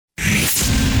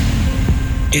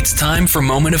It's time for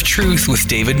Moment of Truth with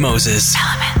David Moses.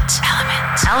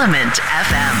 Element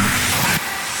FM.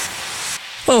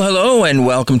 Well, hello and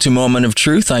welcome to Moment of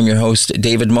Truth. I'm your host,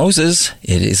 David Moses.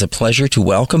 It is a pleasure to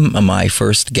welcome my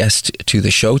first guest to the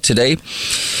show today,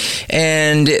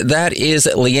 and that is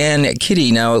Leanne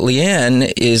Kitty. Now,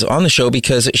 Leanne is on the show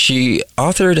because she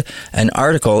authored an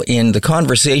article in The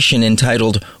Conversation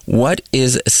entitled, "What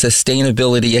is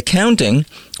Sustainability Accounting?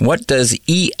 What does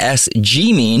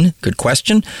ESG mean?" Good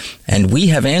question. And we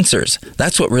have answers.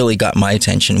 That's what really got my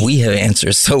attention. We have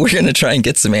answers. So we're going to try and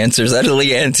get some answers out of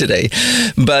Leanne today.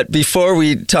 But before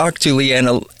we talk to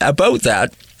Leanne about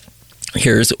that,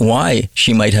 here's why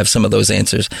she might have some of those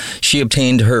answers. She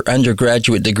obtained her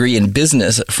undergraduate degree in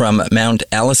business from Mount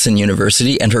Allison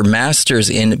University and her master's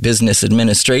in business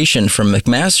administration from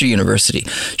McMaster University.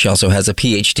 She also has a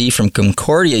PhD from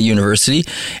Concordia University,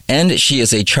 and she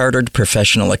is a chartered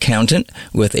professional accountant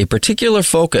with a particular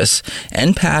focus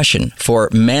and passion for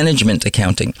management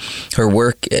accounting. Her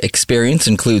work experience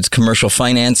includes commercial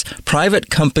finance, private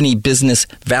company business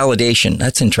validation.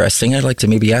 That's interesting. I'd like to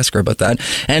maybe ask her about that.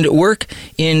 And work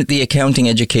in the accounting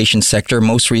education sector,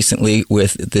 most recently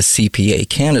with the CPA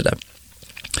Canada.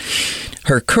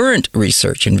 Her current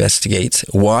research investigates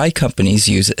why companies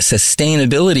use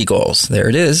sustainability goals, there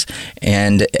it is,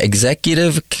 and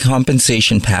executive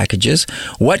compensation packages,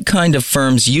 what kind of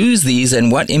firms use these,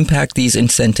 and what impact these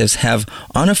incentives have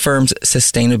on a firm's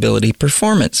sustainability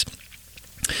performance.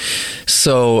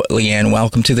 So, Leanne,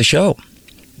 welcome to the show.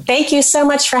 Thank you so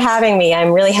much for having me.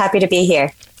 I'm really happy to be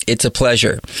here. It's a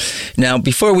pleasure. Now,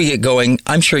 before we get going,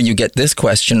 I'm sure you get this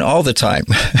question all the time.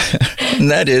 And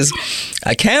that is,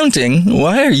 accounting?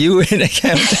 Why are you in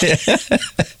accounting?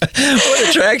 What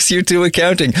attracts you to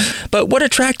accounting? But what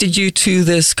attracted you to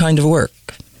this kind of work?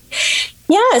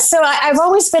 Yeah, so I've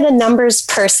always been a numbers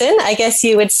person, I guess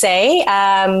you would say.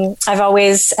 I've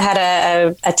always had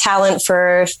a talent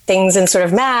for things in sort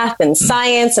of math and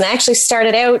science, and I actually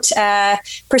started out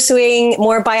pursuing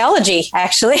more biology,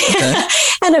 actually, okay.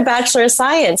 And a Bachelor of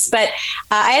Science. But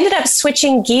I ended up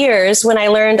switching gears when I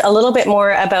learned a little bit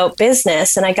more about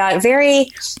business, and I got very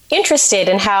interested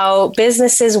in how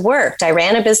businesses worked. I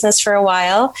ran a business for a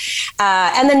while,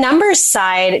 and the numbers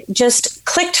side just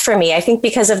clicked for me, I think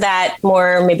because of that more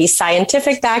maybe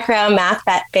scientific background,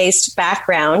 math-based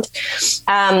background.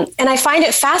 And I find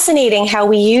it fascinating how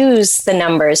we use the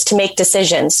numbers to make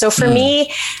decisions. So for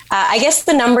me, I guess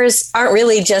the numbers aren't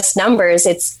really just numbers.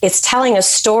 It's telling a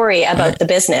story about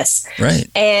the business. Right.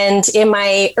 And in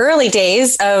my early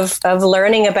days of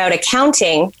learning about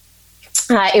accounting,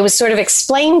 it was sort of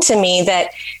explained to me that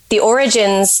the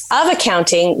origins of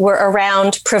accounting were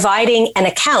around providing an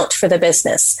account for the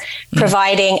business,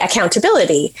 providing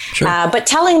accountability, but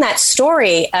telling that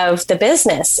story of the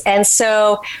business. And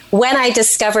so when I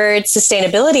discovered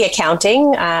sustainability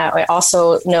accounting,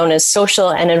 also known as social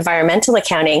and environmental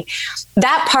accounting,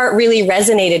 that part really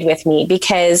resonated with me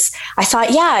because I thought,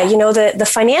 the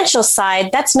financial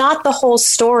side, that's not the whole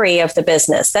story of the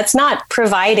business. That's not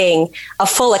providing a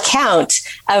full account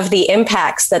of the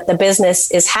impacts that the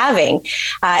business is having.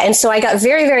 And so I got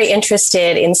very, very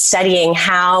interested in studying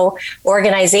how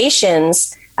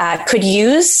organizations could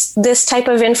use this type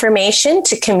of information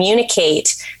to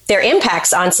communicate their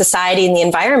impacts on society and the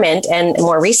environment, and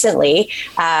more recently,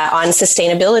 on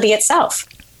sustainability itself.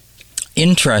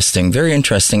 Interesting. Very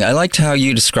interesting. I liked how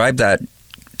you described that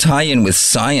tie-in with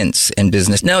science and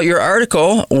business. Now, your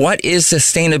article, "What is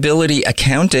Sustainability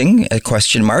Accounting?" ?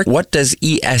 What does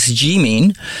ESG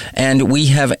mean? And we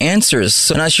have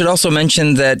answers. And I should also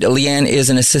mention that Leanne is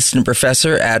an assistant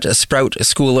professor at Sprout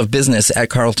School of Business at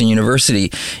Carleton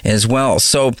University as well.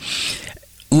 So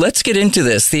let's get into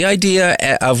this. The idea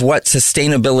of what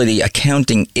sustainability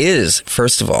accounting is,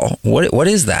 first of all, what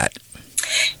is that?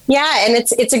 Yeah, and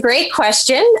it's a great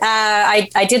question.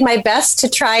 I did my best to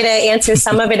try to answer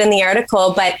some of it in the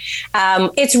article, but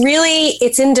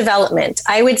it's in development.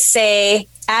 I would say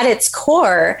at its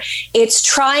core, it's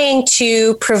trying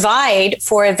to provide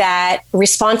for that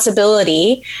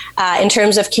responsibility in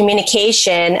terms of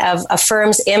communication of a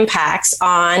firm's impacts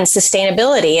on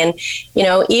sustainability. And,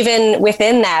 even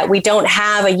within that, we don't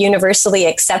have a universally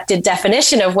accepted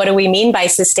definition of what do we mean by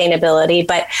sustainability,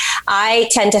 but I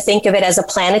tend to think of it as a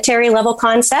planetary level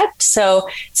concept. So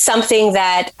something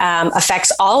that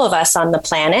affects all of us on the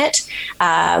planet.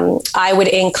 I would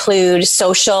include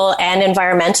social and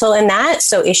environmental in that.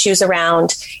 So issues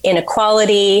around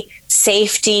inequality,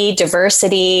 safety,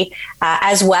 diversity,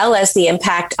 as well as the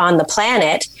impact on the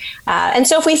planet. And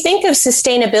so if we think of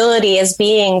sustainability as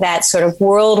being that sort of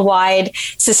worldwide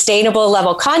sustainable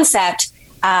level concept,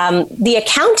 The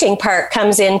accounting part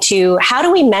comes into how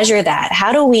do we measure that?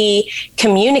 How do we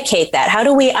communicate that? How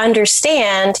do we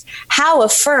understand how a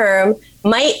firm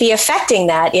might be affecting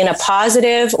that in a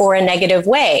positive or a negative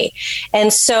way?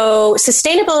 And so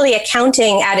sustainability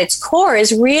accounting at its core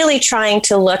is really trying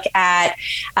to look at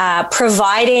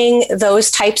providing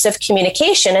those types of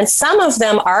communication. And some of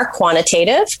them are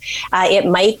quantitative. It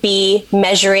might be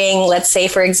measuring, let's say,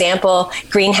 for example,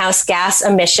 greenhouse gas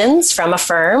emissions from a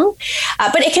firm.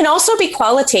 But it can also be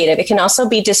qualitative. It can also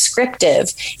be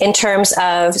descriptive in terms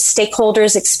of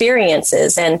stakeholders'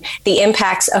 experiences and the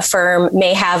impacts a firm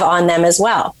may have on them as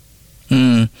well.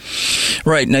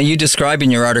 Right. Now, you describe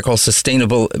in your article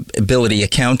sustainability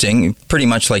accounting, pretty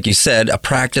much like you said, a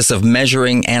practice of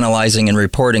measuring, analyzing, and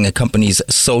reporting a company's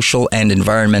social and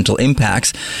environmental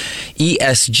impacts.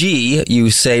 ESG,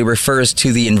 you say, refers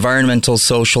to the environmental,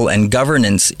 social, and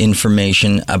governance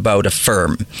information about a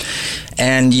firm.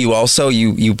 And you also,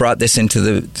 you brought this into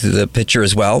the picture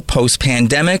as well.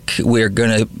 Post-pandemic, we're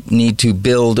going to need to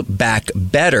build back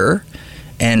better,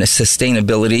 and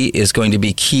sustainability is going to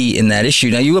be key in that issue.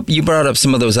 Now, you brought up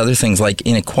some of those other things like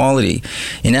inequity,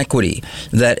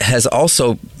 that has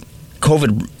also,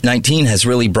 COVID-19 has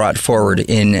really brought forward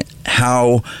in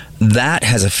how that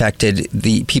has affected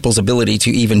the people's ability to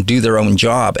even do their own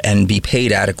job and be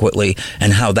paid adequately,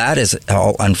 and how that is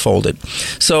all unfolded.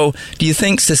 So do you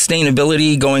think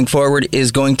sustainability going forward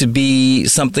is going to be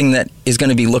something that is going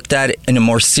to be looked at in a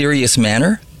more serious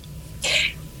manner?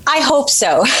 I hope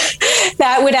so.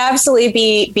 That would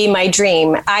absolutely be my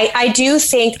dream. I do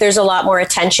think there's a lot more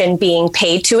attention being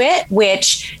paid to it,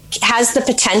 which has the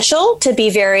potential to be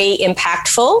very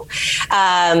impactful.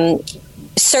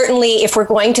 Certainly, if we're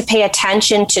going to pay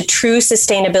attention to true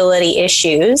sustainability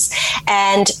issues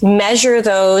and measure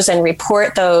those and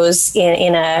report those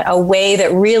in a way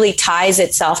that really ties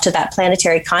itself to that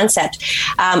planetary concept,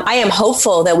 I am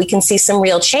hopeful that we can see some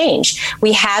real change.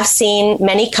 We have seen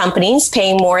many companies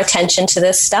paying more attention to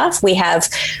this stuff. We have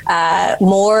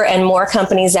more and more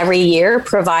companies every year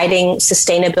providing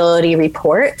sustainability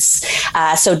reports,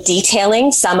 so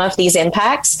detailing some of these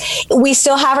impacts. We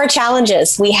still have our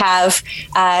challenges. We have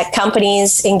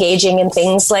companies engaging in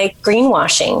things like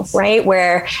greenwashing, right?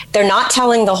 Where they're not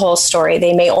telling the whole story.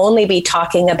 They may only be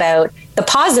talking about the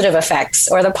positive effects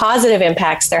or the positive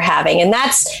impacts they're having. And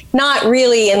that's not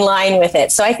really in line with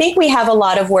it. So I think we have a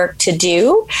lot of work to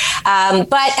do.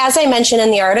 But as I mentioned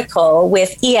in the article,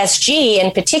 with ESG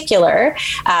in particular,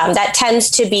 that tends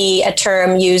to be a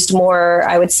term used more,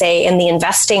 I would say, in the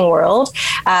investing world.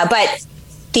 But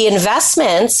the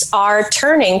investments are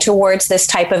turning towards this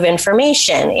type of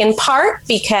information, in part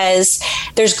because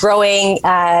there's growing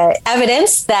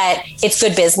evidence that it's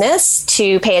good business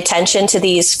to pay attention to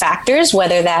these factors,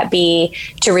 whether that be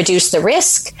to reduce the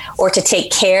risk or to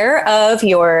take care of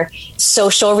your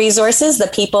social resources, the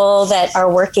people that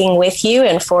are working with you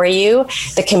and for you,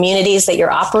 the communities that you're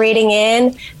operating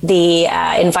in, the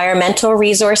environmental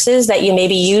resources that you may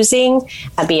be using,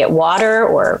 be it water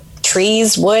or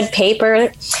trees, wood,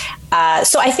 paper.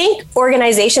 So I think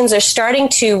organizations are starting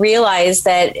to realize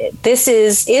that this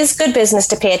is good business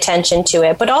to pay attention to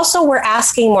it, but also we're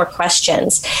asking more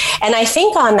questions. And I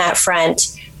think on that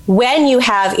front, when you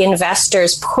have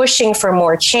investors pushing for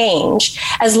more change,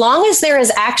 as long as there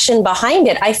is action behind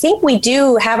it, I think we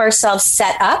do have ourselves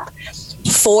set up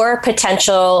for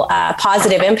potential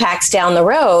positive impacts down the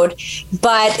road,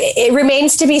 but it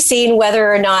remains to be seen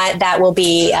whether or not that will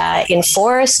be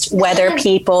enforced, whether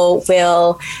people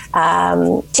will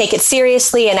take it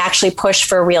seriously and actually push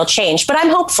for real change. But I'm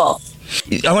hopeful.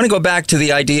 I want to go back to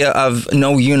the idea of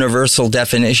no universal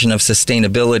definition of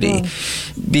sustainability,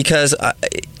 because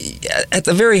at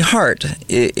the very heart,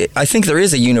 I think there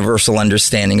is a universal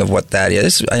understanding of what that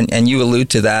is, and you allude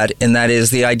to that, and that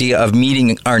is the idea of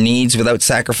meeting our needs without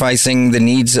sacrificing the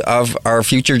needs of our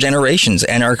future generations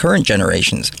and our current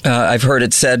generations. I've heard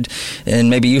it said, and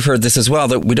maybe you've heard this as well,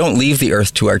 that we don't leave the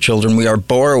earth to our children, we are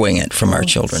borrowing it from our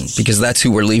children, because that's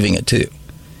who we're leaving it to.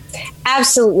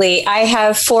 Absolutely. I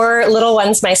have 4 little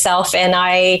ones myself, and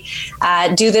I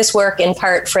do this work in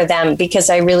part for them because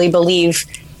I really believe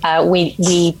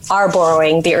we are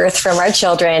borrowing the earth from our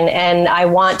children, and I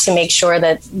want to make sure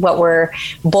that what we're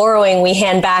borrowing we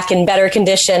hand back in better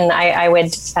condition. I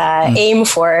would aim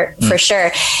for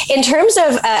sure. In terms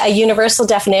of a universal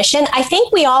definition, I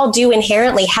think we all do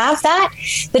inherently have that.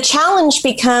 The challenge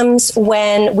becomes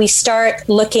when we start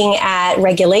looking at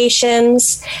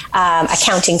regulations,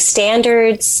 accounting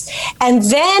standards, and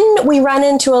then we run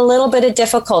into a little bit of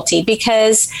difficulty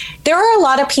because there are a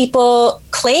lot of people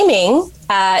claiming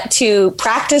to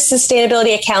practice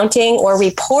sustainability accounting or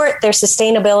report their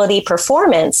sustainability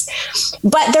performance,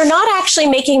 but they're not actually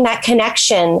making that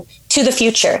connection to the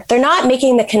future. They're not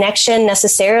making the connection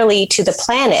necessarily to the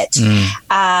planet.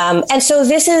 And so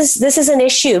this is an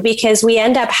issue, because we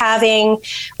end up having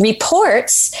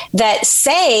reports that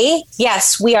say,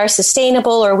 yes, we are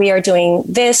sustainable, or we are doing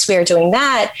this, we are doing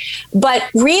that. But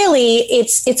really,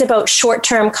 it's about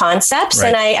short-term concepts. Right.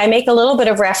 And I make a little bit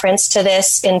of reference to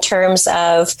this in terms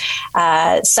of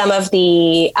some of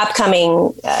the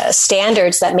upcoming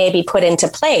standards that may be put into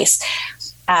place.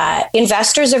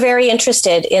 Investors are very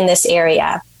interested in this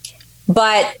area,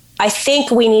 but I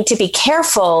think we need to be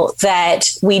careful that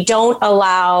we don't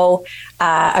allow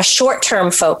a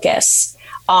short-term focus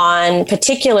on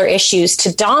particular issues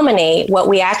to dominate what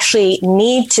we actually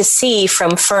need to see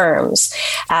from firms.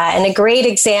 And a great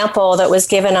example that was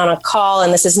given on a call,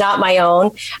 and this is not my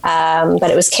own, but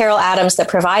it was Carol Adams that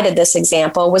provided this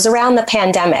example, was around the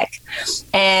pandemic.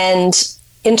 And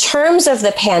in terms of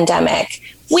the pandemic,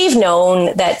 we've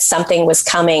known that something was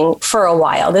coming for a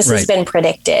while. This has been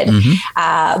predicted.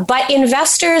 But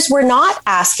investors were not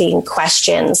asking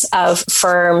questions of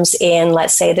firms in,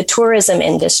 let's say, the tourism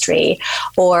industry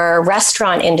or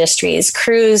restaurant industries,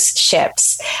 cruise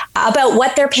ships, about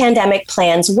what their pandemic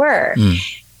plans were.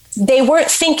 They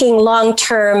weren't thinking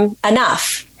long-term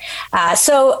enough.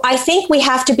 So I think we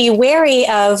have to be wary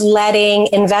of letting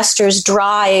investors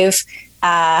drive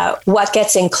what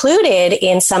gets included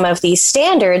in some of these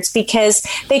standards, because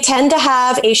they tend to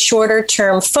have a shorter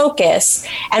term focus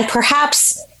and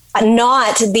perhaps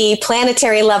not the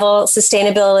planetary level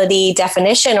sustainability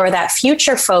definition or that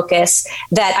future focus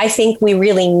that I think we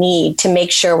really need to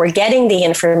make sure we're getting the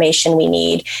information we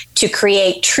need to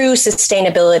create true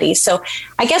sustainability. So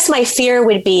I guess my fear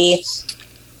would be,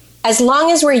 as long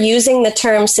as we're using the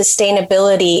term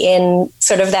sustainability in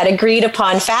sort of that agreed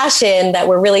upon fashion, that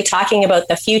we're really talking about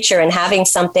the future and having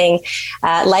something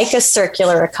like a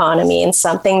circular economy and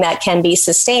something that can be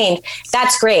sustained,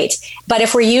 that's great. But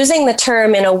if we're using the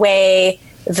term in a way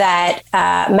that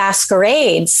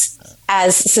masquerades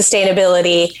as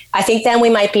sustainability, I think then we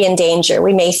might be in danger.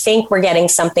 We may think we're getting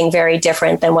something very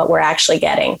different than what we're actually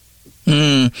getting.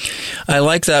 I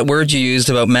like that word you used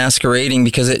about masquerading,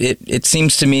 because it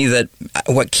seems to me that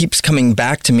what keeps coming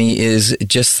back to me is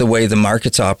just the way the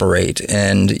markets operate,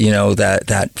 and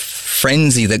that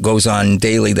frenzy that goes on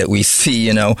daily that we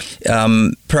see.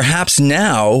 Perhaps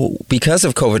now, because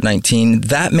of COVID-19,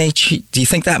 that may. Do you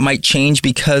think that might change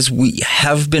because we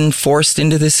have been forced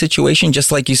into this situation?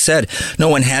 Just like you said, no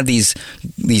one had these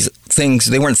things.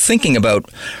 They weren't thinking about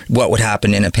what would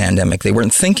happen in a pandemic. They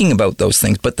weren't thinking about those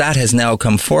things, but that has now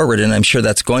come forward, and I'm sure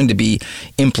that's going to be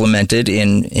implemented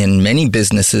in many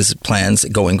businesses' plans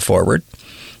going forward.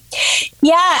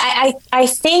 Yeah, I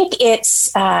think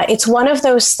it's one of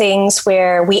those things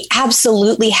where we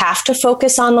absolutely have to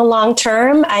focus on the long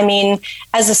term. I mean,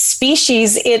 as a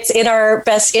species, it's in our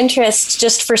best interest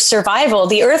just for survival.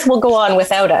 The Earth will go on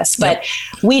without us, but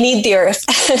we need the Earth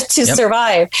to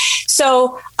survive.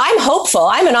 So I'm hopeful.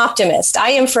 I'm an optimist. I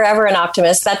am forever an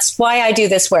optimist. That's why I do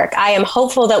this work. I am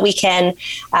hopeful that we can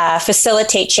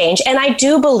facilitate change. And I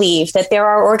do believe that there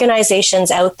are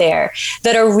organizations out there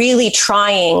that are really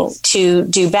trying to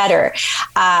do better.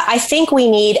 I think we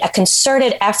need a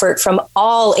concerted effort from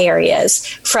all areas,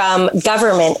 from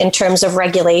government in terms of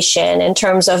regulation, in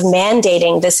terms of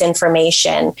mandating this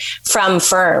information, from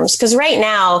firms, because right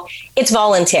now it's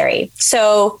voluntary.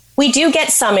 So we do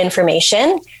get some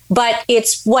information, but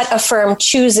it's what a firm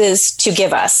chooses to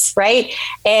give us, right?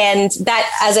 And that,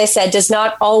 as I said, does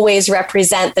not always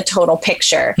represent the total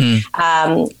picture.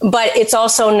 But it's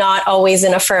also not always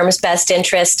in a firm's best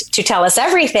interest to tell us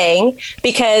everything,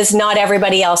 because not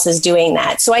everybody else is doing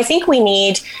that. So I think we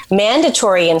need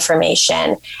mandatory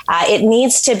information. It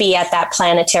needs to be at that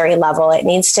planetary level. It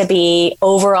needs to be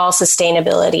overall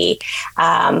sustainability.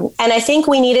 And I think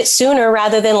we need it sooner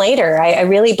rather than later. I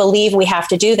really believe we have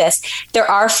to do this.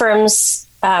 There are firms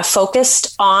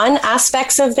focused on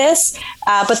aspects of this,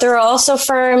 but there are also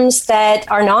firms that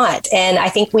are not. And I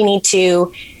think we need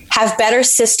to have better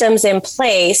systems in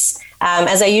place,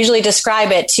 as I usually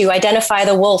describe it, to identify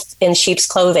the wolf in sheep's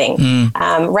clothing.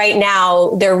 Right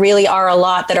now, there really are a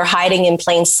lot that are hiding in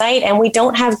plain sight, and we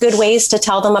don't have good ways to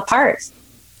tell them apart.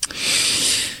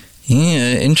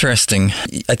 Yeah, interesting.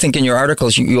 I think in your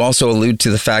articles, you also allude to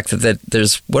the fact that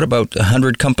there's, what, about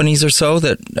 100 companies or so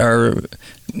that are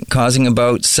causing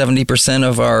about 70%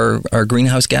 of our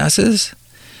greenhouse gases?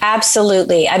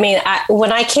 Absolutely. I mean,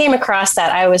 when I came across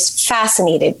that, I was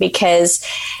fascinated because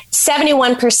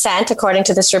 71%, according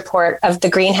to this report, of the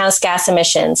greenhouse gas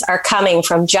emissions are coming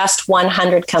from just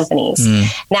 100 companies.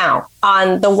 Now,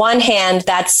 on the one hand,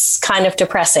 that's kind of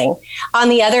depressing. On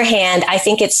the other hand, I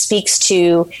think it speaks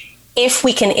to if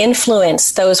we can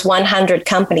influence those 100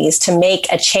 companies to make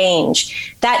a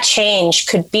change, that change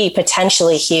could be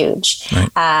potentially huge.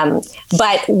 Right.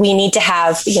 But we need to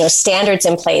have, standards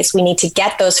in place. We need to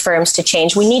get those firms to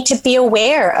change. We need to be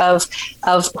aware of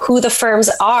who the firms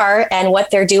are and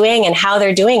what they're doing and how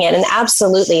they're doing it. And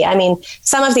absolutely, I mean,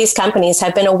 some of these companies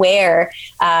have been aware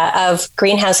of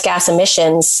greenhouse gas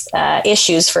emissions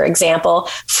issues, for example,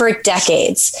 for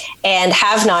decades and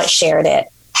have not shared it,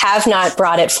 have not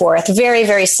brought it forth. Very,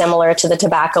 very similar to the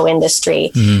tobacco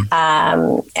industry.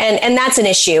 And that's an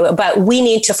issue, but we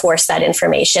need to force that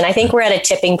information. I think we're at a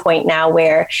tipping point now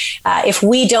where if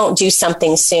we don't do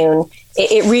something soon,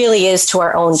 it really is to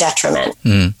our own detriment.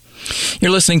 You're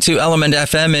listening to Element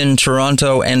FM in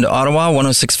Toronto and Ottawa,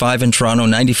 106.5 in Toronto,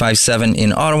 95.7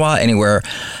 in Ottawa, anywhere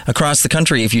across the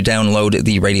country. If you download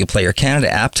the Radio Player Canada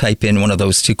app, type in one of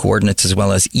those two coordinates as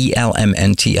well as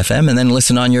ELMNT FM, and then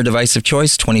listen on your device of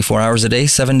choice 24 hours a day,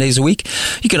 7 days a week.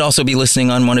 You could also be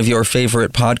listening on one of your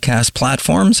favorite podcast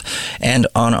platforms and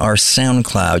on our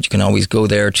SoundCloud. You can always go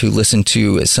there to listen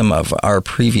to some of our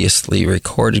previously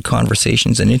recorded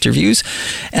conversations and interviews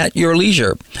at your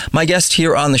leisure. My guest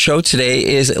here on the show today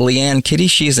is Leanne Kitty.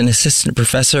 She is an assistant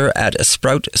professor at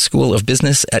Sprout School of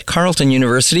Business at Carleton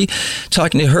University.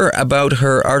 Talking to her about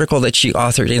her article that she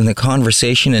authored in The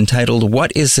Conversation entitled,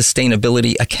 What is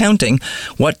Sustainability Accounting?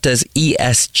 What does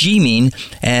ESG mean?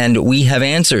 And we have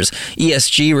answers.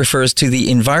 ESG refers to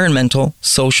the environmental,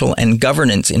 social, and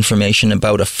governance information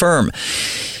about a firm.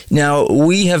 Now,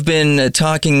 we have been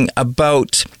talking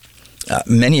about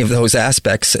many of those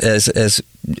aspects as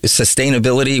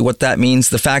sustainability, what that means,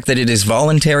 the fact that it is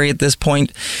voluntary at this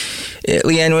point.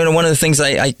 Leanne, one of the things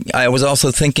I was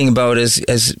also thinking about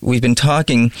as we've been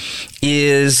talking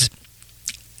is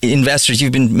investors.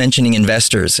 You've been mentioning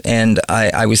investors, and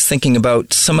I was thinking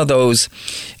about some of those,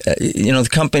 the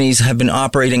companies have been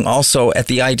operating also at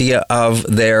the idea of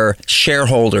their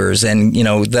shareholders and,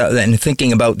 and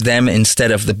thinking about them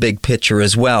instead of the big picture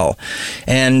as well.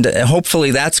 And hopefully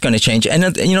that's going to change. And,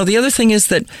 the other thing is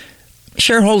that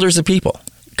shareholders are people.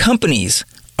 Companies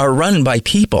are run by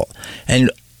people, and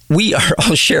we are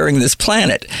all sharing this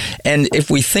planet. And if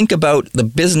we think about the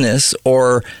business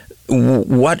or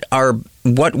what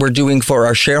we're doing for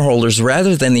our shareholders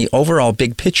rather than the overall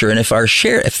big picture, and if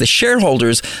the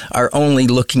shareholders are only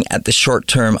looking at the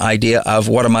short-term idea of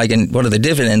what are the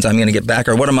dividends I'm going to get back,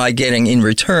 or what am I getting in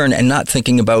return, and not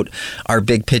thinking about our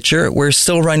big picture, we're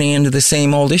still running into the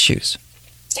same old issues.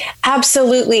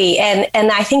 Absolutely. And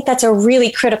I think that's a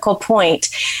really critical point.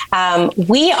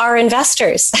 We are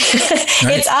investors.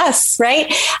 Right. It's us, right?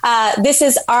 This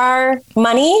is our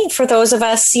money for those of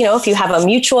us, if you have a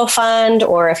mutual fund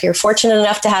or if you're fortunate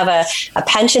enough to have a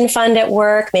pension fund at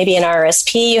work, maybe an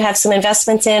RSP you have some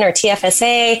investments in, or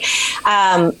TFSA,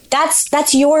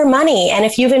 that's your money. And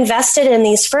if you've invested in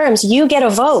these firms, you get a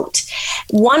vote.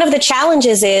 One of the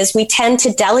challenges is we tend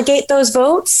to delegate those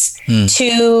votes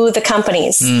to the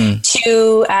companies,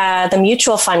 to the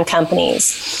mutual fund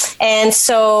companies. And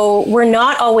so we're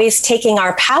not always taking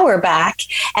our power back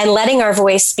and letting our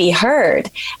voice be heard.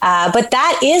 But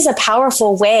that is a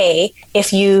powerful way,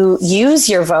 if you use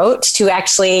your vote to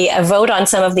actually vote on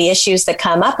some of the issues that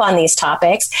come up on these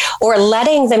topics, or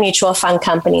letting the mutual fund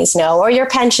companies know, or your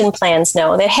pension plans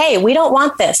know that, hey, we don't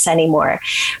want this anymore,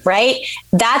 right?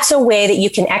 That's a way that you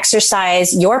can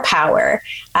exercise your power.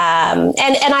 And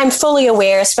I'm fully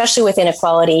aware, especially with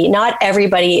inequality, not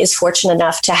everybody is fortunate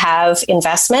enough to have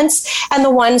investments, and the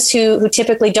ones who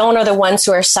typically don't are the ones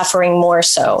who are suffering more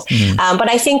so. But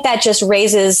I think that just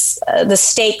raises the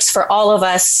stakes for all of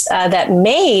us that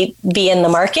may be in the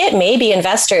market, may be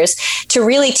investors, to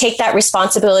really take that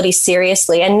responsibility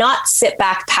seriously and not sit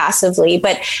back passively,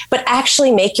 but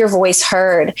actually make your voice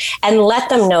heard and let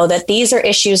them know that these are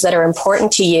issues that are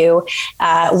important to you,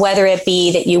 whether it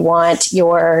be that you want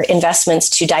your investments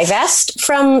to divest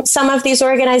from some of these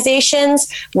organizations,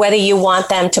 whether you want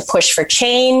them to push for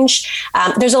change.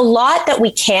 There's a lot that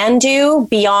we can do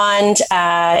beyond,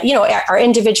 our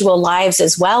individual lives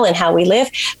as well and how we live,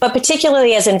 but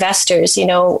particularly as investors,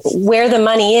 where the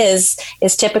money is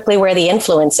typically where the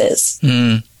influence is.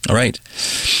 All right.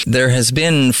 There has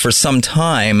been for some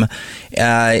time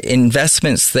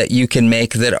investments that you can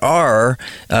make that are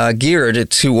geared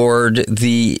toward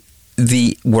the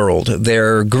world.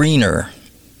 They're greener.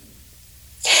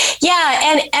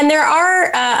 Yeah, and there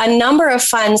are a number of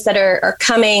funds that are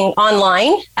coming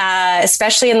online,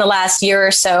 especially in the last year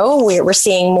or so. We're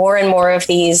seeing more and more of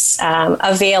these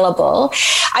available.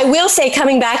 I will say,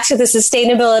 coming back to the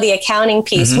sustainability accounting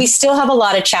piece, we still have a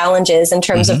lot of challenges in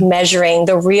terms of measuring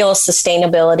the real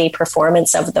sustainability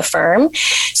performance of the firm.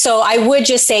 So I would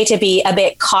just say to be a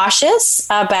bit cautious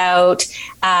about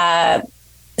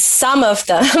some of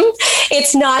them.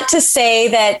 It's not to say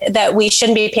that we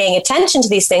shouldn't be paying attention to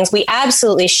these things. We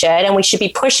absolutely should, and we should be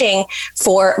pushing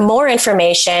for more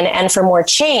information and for more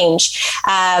change.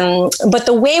 But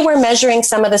the way we're measuring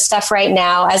some of the stuff right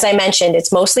now, as I mentioned,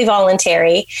 it's mostly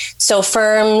voluntary. So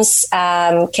firms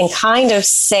can kind of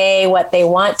say what they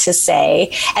want to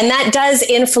say, and that does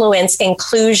influence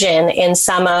inclusion in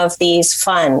some of these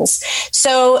funds.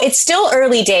 So it's still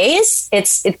early days.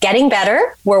 It's getting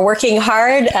better. We're working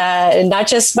hard. Not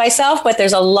just myself, but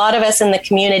there's a lot of us in the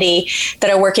community that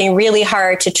are working really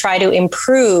hard to try to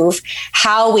improve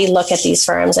how we look at these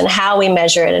firms and how we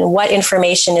measure it and what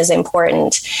information is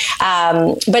important.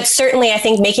 But certainly, I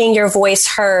think making your voice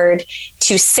heard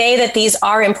to say that these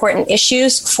are important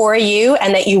issues for you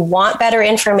and that you want better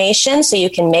information so you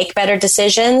can make better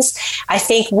decisions, I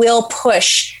think will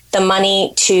push the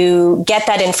money to get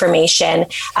that information,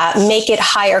 make it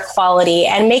higher quality,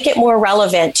 and make it more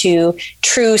relevant to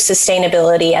true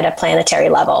sustainability at a planetary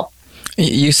level.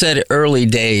 You said early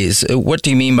days. What do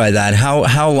you mean by that?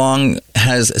 How long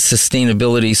has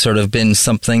sustainability sort of been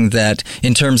something that,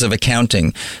 in terms of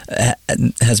accounting,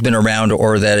 has been around,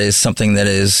 or that is something that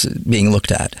is being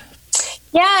looked at?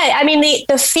 Yeah, I mean,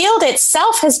 the field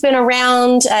itself has been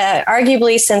around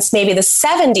arguably since maybe the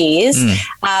 70s,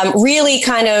 really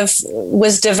kind of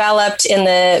was developed in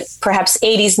the perhaps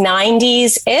 80s,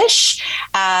 90s-ish.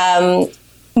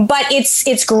 But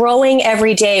it's growing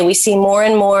every day. We see more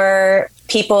and more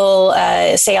people,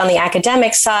 say on the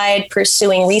academic side,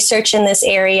 pursuing research in this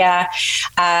area.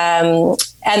 And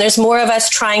there's more of us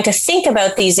trying to think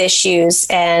about these issues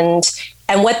and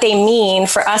what they mean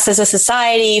for us as a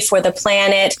society, for the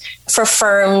planet, for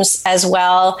firms as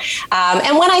well.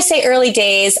 And when I say early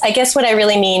days, I guess what I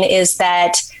really mean is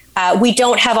that we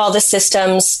don't have all the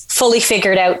systems fully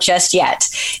figured out just yet.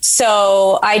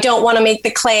 So I don't want to make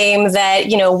the claim that,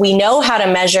 we know how to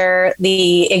measure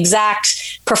the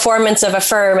exact performance of a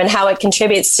firm and how it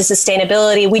contributes to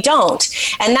sustainability. We don't.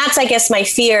 And that's, I guess, my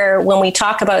fear when we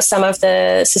talk about some of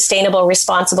the sustainable,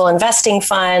 responsible investing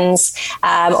funds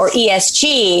or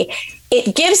ESG.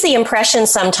 It gives the impression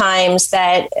sometimes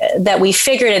that we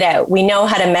figured it out. We know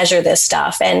how to measure this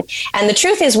stuff. And the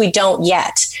truth is we don't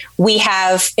yet. We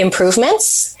have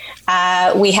improvements.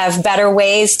 We have better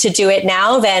ways to do it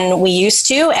now than we used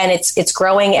to, and it's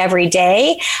growing every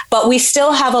day. But we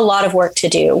still have a lot of work to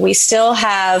do. We still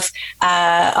have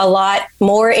a lot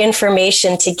more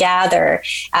information to gather.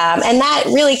 And that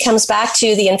really comes back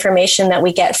to the information that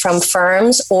we get from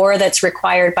firms or that's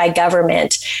required by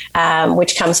government,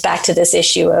 which comes back to this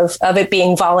issue of it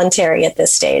being voluntary at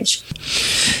this stage.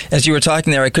 As you were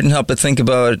talking there, I couldn't help but think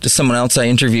about someone else I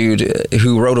interviewed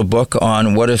who wrote a book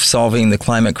on what if solving the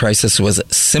climate crisis was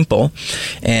simple,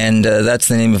 and that's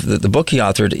the name of the book he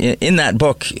authored. In that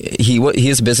book, he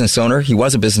is a business owner. He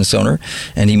was a business owner,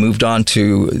 and he moved on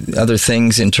to other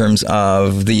things in terms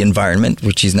of the environment,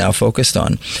 which he's now focused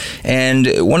on. And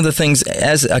one of the things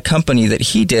as a company that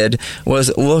he did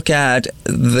was look at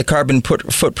the carbon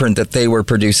footprint that they were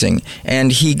producing,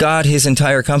 and he got his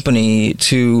entire company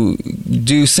to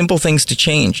do simple things to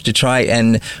change, to try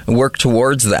and work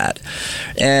towards that.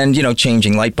 And,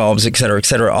 changing light bulbs, et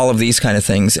cetera, all of these kind of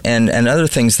things, and other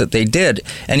things that they did.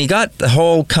 And he got the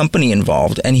whole company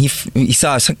involved, and he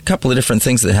saw a couple of different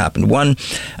things that happened. One,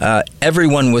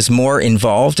 everyone was more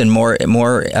involved and more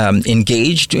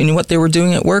engaged in what they were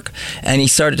doing at work, and he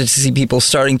started to see people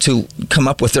starting to come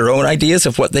up with their own ideas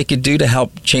of what they could do to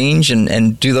help change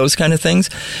and do those kind of things.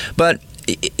 But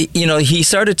he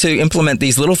started to implement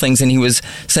these little things, and he was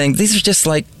saying, these are just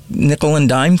like nickel and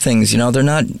dime things, they're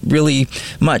not really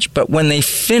much. But when they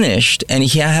finished and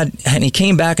he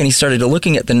came back and he started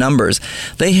looking at the numbers,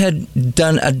 they had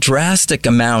done a drastic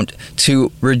amount to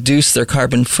reduce their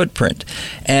carbon footprint.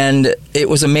 And it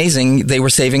was amazing. They were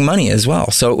saving money as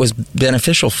well. So it was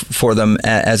beneficial for them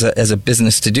as a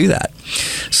business to do that.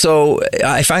 So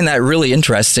I find that really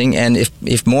interesting. And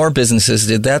if more businesses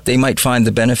did that, they might find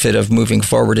the benefit of moving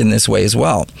forward in this way as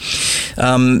well.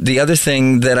 The other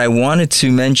thing that I wanted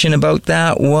to mention about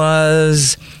that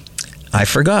was, I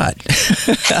forgot. But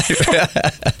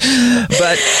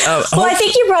well, I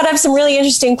think you brought up some really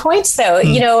interesting points, though.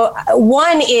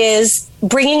 One is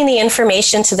bringing the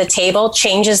information to the table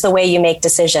changes the way you make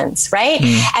decisions, right?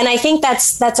 And I think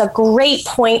that's a great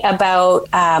point about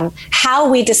how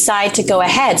we decide to go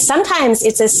ahead. Sometimes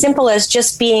it's as simple as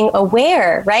just being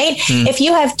aware, right? If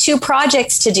you have two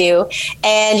projects to do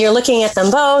and you're looking at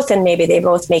them both and maybe they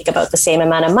both make about the same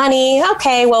amount of money,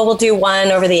 okay, well, we'll do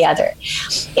one over the other.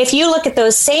 If you look at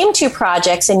those same two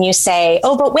projects and you say,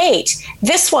 oh, but wait,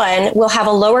 this one will have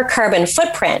a lower carbon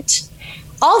footprint,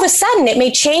 all of a sudden it may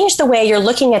change the way you're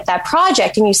looking at that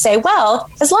project, and you say, well,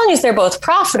 as long as they're both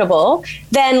profitable,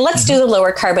 then let's do the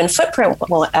lower carbon footprint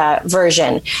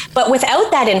version. But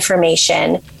without that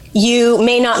information, you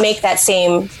may not make that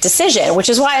same decision, which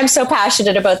is why I'm so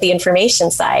passionate about the information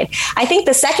side. I think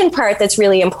the second part that's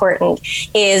really important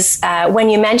is when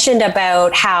you mentioned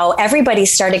about how everybody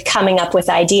started coming up with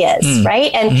ideas,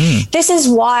 right? And this is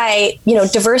why,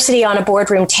 diversity on a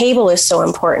boardroom table is so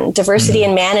important. Diversity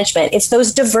in management. It's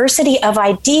those diversity of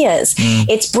ideas.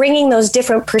 It's bringing those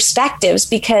different perspectives,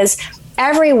 because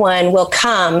everyone will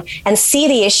come and see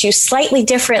the issue slightly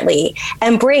differently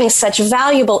and bring such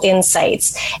valuable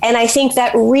insights. And I think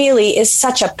that really is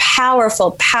such a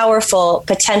powerful, powerful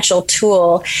potential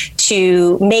tool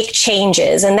to make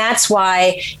changes. And that's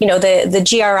why, the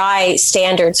GRI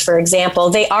standards, for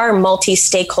example, they are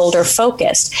multi-stakeholder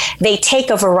focused. They take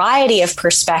a variety of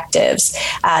perspectives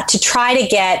to try to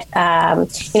get,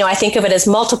 I think of it as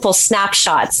multiple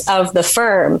snapshots of the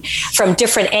firm from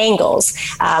different angles.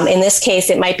 In this case,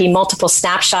 it might be multiple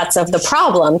snapshots of the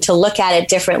problem to look at it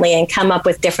differently and come up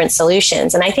with different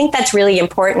solutions. And I think that's really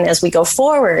important as we go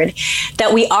forward,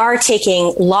 that we are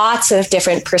taking lots of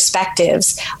different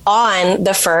perspectives on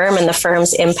the firm and the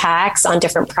firm's impacts on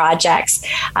different projects.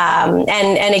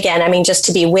 And again, just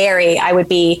to be wary, I would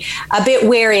be a bit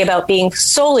wary about being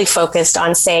solely focused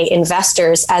on, say,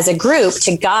 investors as a group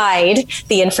to guide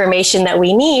the information that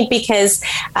we need, because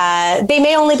they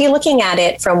may only be looking at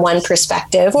it from one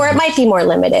perspective, or it might be more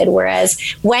limited. Whereas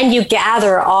when you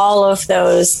gather all of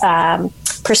those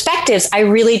perspectives, I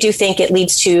really do think it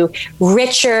leads to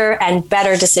richer and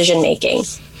better decision making.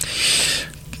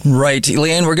 Right.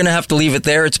 Leanne, we're going to have to leave it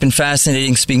there. It's been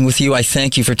fascinating speaking with you. I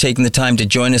thank you for taking the time to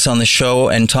join us on the show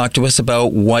and talk to us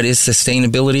about what is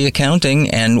sustainability accounting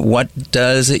and what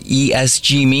does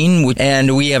ESG mean.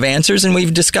 And we have answers, and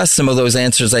we've discussed some of those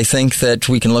answers, I think, that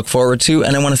we can look forward to.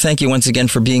 And I want to thank you once again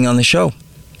for being on the show.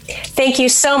 Thank you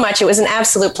so much. It was an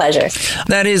absolute pleasure.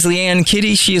 That is Leanne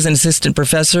Kitty. She is an assistant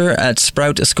professor at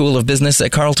Sprout School of Business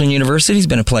at Carleton University. It's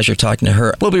been a pleasure talking to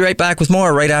her. We'll be right back with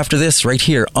more right after this, right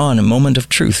here on A Moment of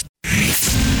Truth.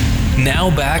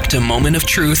 Now back to Moment of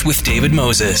Truth with David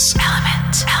Moses.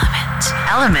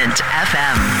 Element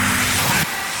FM.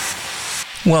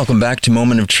 Welcome back to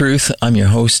Moment of Truth. I'm your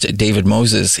host, David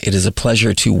Moses. It is a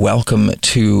pleasure to welcome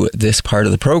to this part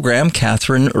of the program,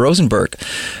 Catherine Rosenberg.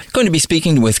 I'm going to be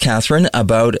speaking with Catherine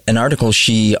about an article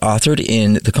she authored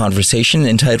in The Conversation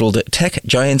entitled Tech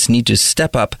Giants Need to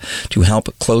Step Up to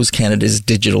Help Close Canada's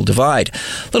Digital Divide.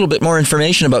 A little bit more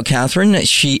information about Catherine.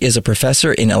 She is a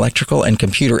professor in electrical and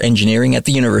computer engineering at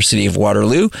the University of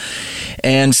Waterloo.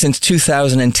 And since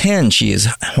 2010, she has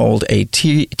held a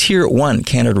Tier 1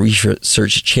 Canada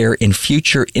Research Chair in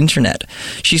Future Internet.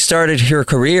 She started her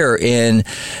career in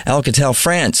Alcatel,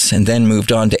 France, and then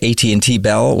moved on to AT&T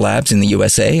Bell Labs in the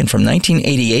USA. And from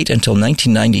 1988 until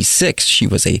 1996, she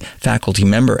was a faculty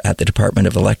member at the Department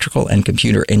of Electrical and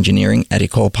Computer Engineering at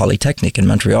École Polytechnique in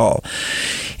Montreal.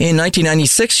 In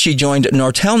 1996, she joined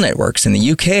Nortel Networks in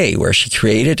the UK, where she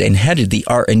created and headed the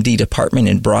R&D department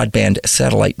in broadband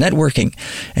satellite networking.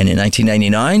 And in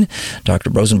 1999,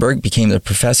 Dr. Rosenberg became the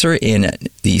professor in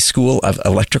the School of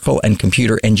Electrical and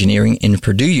Computer Engineering in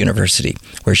Purdue University,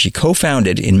 where she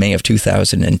co-founded in May of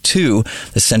 2002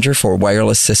 the Center for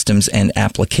Wireless Systems and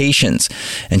Applications.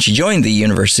 And she joined the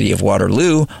University of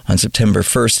Waterloo on September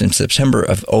 1st and September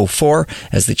of 2004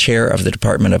 as the chair of the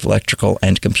Department of Electrical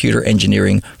and Computer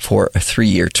Engineering for a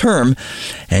 3-year term.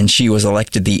 And she was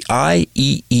elected the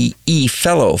IEEE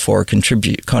Fellow for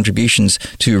contributions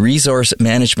to resource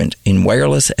management in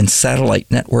wireless and satellite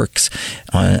networks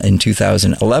in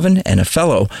 2011, and a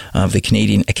fellow of the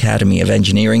Canadian Academy of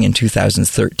Engineering in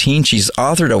 2013. She's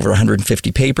authored over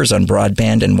 150 papers on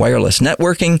broadband and wireless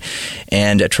networking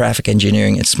and traffic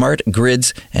engineering and smart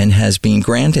grids, and has been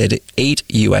granted 8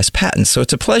 U.S. patents. So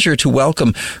it's a pleasure to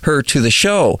welcome her to the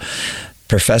show.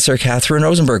 Professor Catherine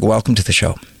Rosenberg, welcome to the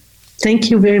show. Thank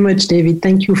you very much, David.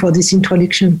 Thank you for this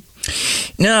introduction.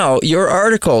 Now, your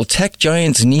article, Tech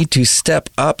Giants Need to Step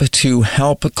Up to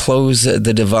Help Close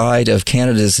the Divide of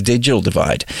Canada's Digital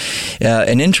Divide.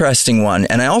 An interesting one.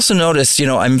 And I also noticed,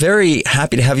 I'm very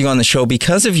happy to have you on the show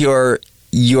because of your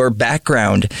your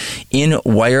background in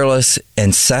wireless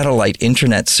and satellite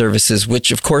internet services,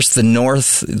 which, of course, the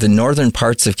northern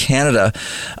parts of Canada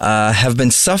have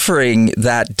been suffering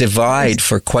that divide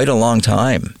for quite a long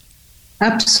time.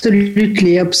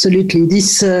 Absolutely.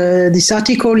 This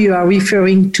article you are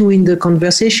referring to in the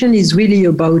conversation is really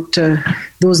about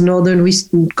those northern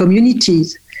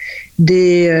communities.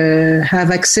 They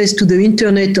have access to the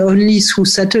internet only through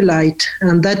satellite,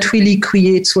 and that really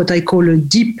creates what I call a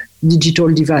deep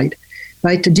digital divide.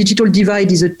 Right, a digital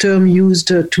divide is a term used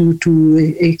to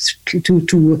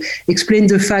explain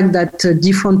the fact that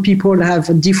different people have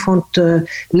a different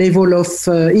level of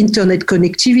internet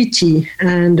connectivity,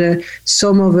 and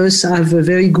some of us have a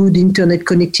very good internet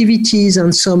connectivities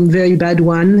and some very bad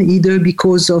one, either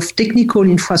because of technical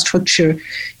infrastructure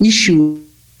issues,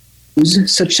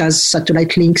 such as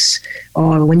satellite links,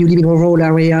 or when you live in rural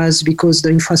areas, because the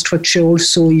infrastructure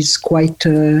also is quite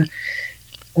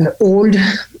old.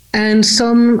 And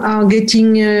some are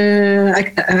getting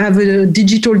have a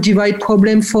digital divide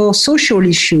problem for social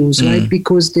issues, right?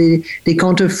 Because they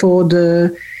can't afford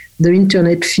the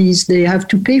internet fees they have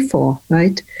to pay for,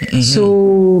 right? Mm-hmm.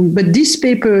 So, but this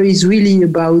paper is really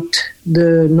about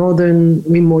the northern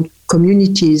remote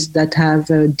communities that have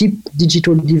deep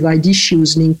digital divide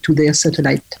issues linked to their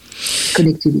satellite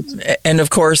connectivity. And of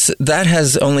course, that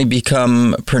has only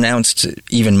become pronounced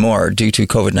even more due to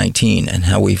COVID-19 and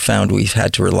how we've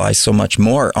had to rely so much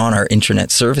more on our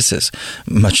internet services,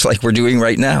 much like we're doing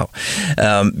right now,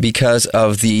 because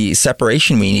of the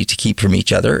separation we need to keep from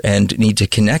each other and need to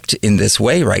connect in this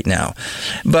way right now.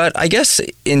 But I guess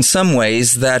in some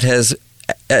ways that has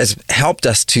helped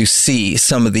us to see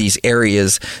some of these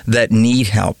areas that need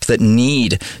help, that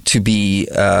need to be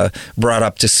brought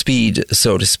up to speed,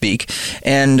 so to speak.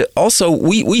 And also,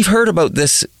 we've heard about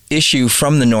this issue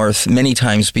from the North many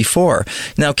times before.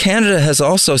 Now, Canada has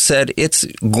also said it's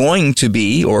going to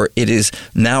be, or it is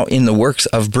now in the works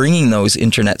of bringing those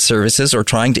internet services or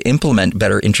trying to implement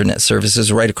better internet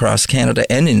services right across Canada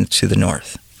and into the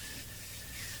North.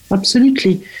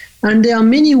 Absolutely. And there are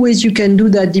many ways you can do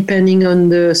that depending on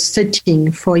the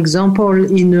setting. For example,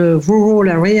 in rural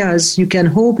areas, you can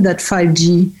hope that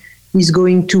 5G is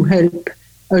going to help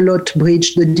a lot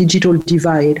bridge the digital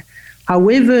divide.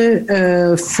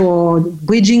 However, for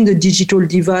bridging the digital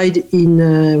divide in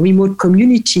a remote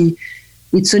community,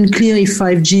 it's unclear if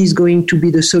 5G is going to be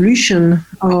the solution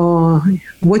or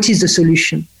what is the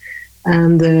solution.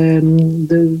 And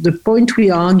the point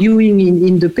we are arguing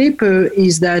in the paper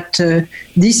is that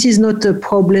this is not a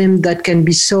problem that can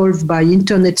be solved by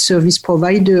internet service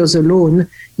providers alone.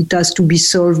 It has to be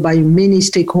solved by many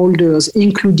stakeholders,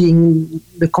 including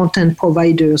the content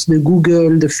providers, the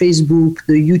Google, the Facebook,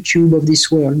 the YouTube of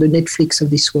this world, the Netflix of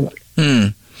this world.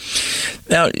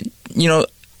 Now,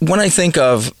 when I think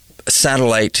of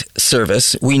satellite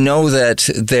service, we know that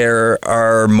there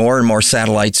are more and more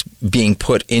satellites being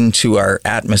put into our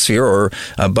atmosphere or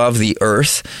above the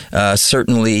Earth.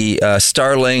 Certainly,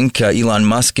 Starlink, Elon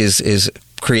Musk is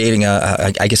creating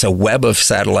a web of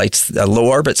satellites, low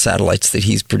orbit satellites that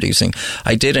he's producing.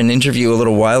 I did an interview a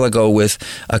little while ago with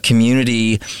a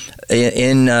community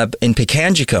in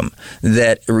Pikangikum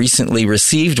that recently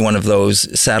received one of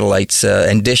those satellites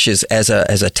and dishes as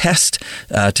a test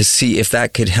to see if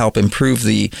that could help improve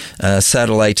the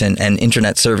satellite and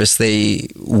internet service they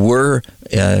were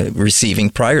receiving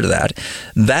prior to that.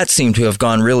 That seemed to have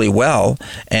gone really well,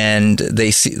 and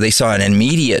they saw an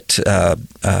immediate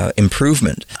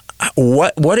improvement.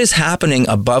 What is happening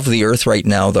above the Earth right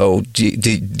now, though,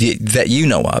 that you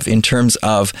know of, in terms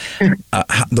of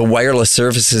the wireless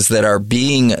services that are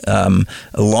being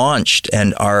launched,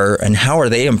 and how are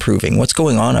they improving? What's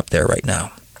going on up there right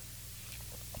now?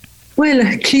 Well,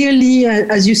 clearly,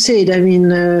 as you said,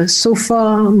 so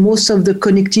far, most of the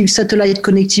satellite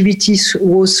connectivity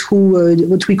was through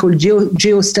what we call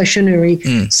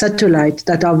geostationary satellites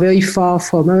that are very far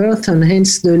from Earth, and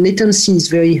hence the latency is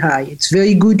very high. It's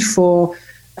very good for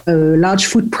a large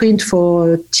footprint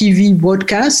for TV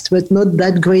broadcast, but not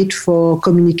that great for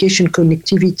communication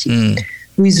connectivity.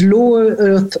 With lower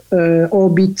Earth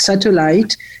orbit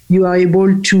satellite, you are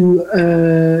able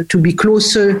to be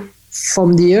closer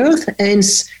from the Earth,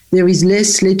 hence there is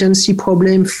less latency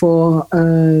problem for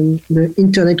the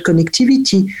internet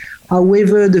connectivity.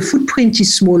 However, the footprint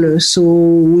is smaller,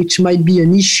 which might be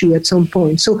an issue at some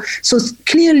point. So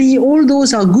clearly, all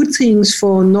those are good things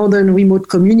for northern remote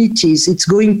communities. It's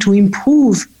going to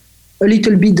improve a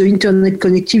little bit the internet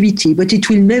connectivity, but it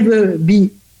will never be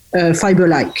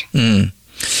fiber-like.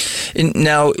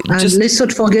 Now, and let's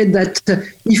not forget that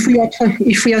if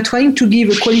we are trying to give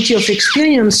a quality of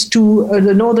experience to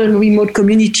the northern remote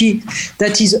community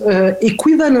that is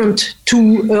equivalent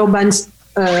to urban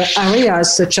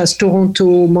areas such as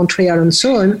Toronto, Montreal, and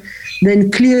so on,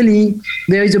 then clearly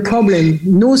there is a problem.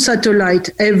 No satellite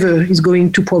ever is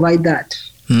going to provide that.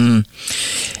 When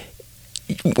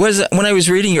I was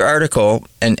reading your article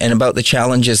and about the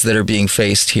challenges that are being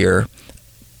faced here,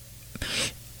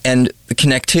 and the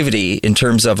connectivity in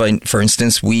terms of, for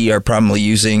instance, we are probably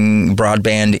using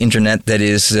broadband internet that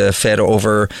is fed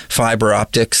over fiber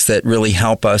optics that really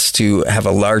help us to have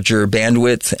a larger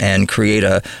bandwidth and create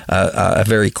a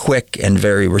very quick and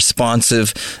very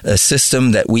responsive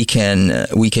system that we can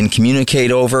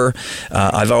communicate over.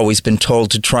 I've always been told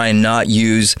to try and not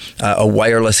use a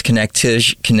wireless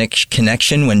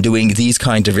connection when doing these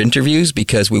kinds of interviews,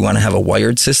 because we want to have a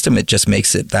wired system. It just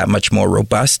makes it that much more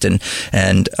robust and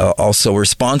also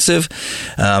responsive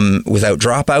without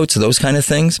dropouts, those kind of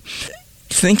things.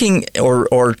 Thinking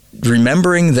or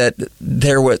remembering that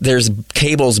there's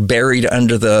cables buried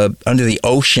under the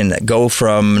ocean that go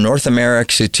from North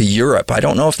America to Europe. I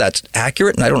don't know if that's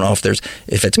accurate, and I don't know if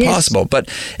it's possible. But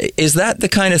is that the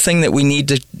kind of thing that we need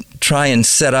to try and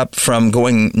set up from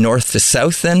going north to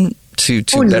south then?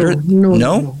 Better?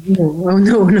 No.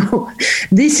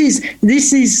 This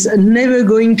is never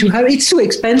going to happen. It's too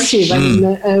expensive. I mean,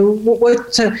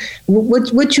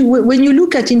 when you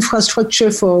look at infrastructure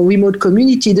for remote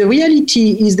community, the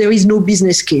reality is there is no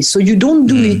business case. So you don't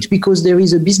do it because there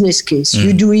is a business case.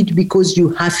 You do it because you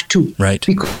have to, right?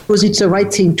 Because it's the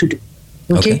right thing to do.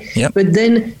 Okay. Yep. But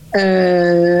then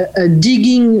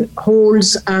digging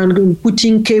holes and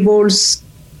putting cables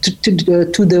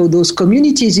to those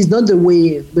communities is not the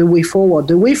way forward.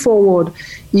 The way forward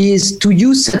is to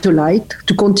use satellite,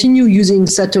 to continue using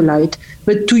satellite,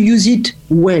 but to use it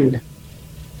well,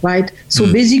 right?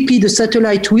 So basically the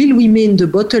satellite will remain the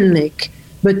bottleneck,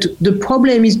 but the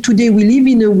problem is today we live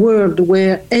in a world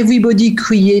where everybody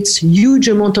creates huge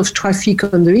amount of traffic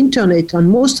on the internet, and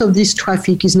most of this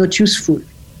traffic is not useful.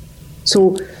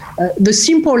 So the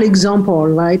simple example,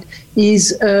 right,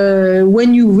 is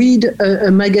when you read a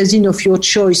magazine of your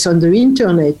choice on the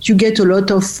internet, you get a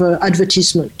lot of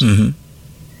advertisement.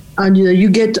 And you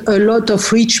get a lot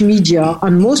of rich media,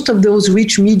 and most of those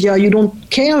rich media you don't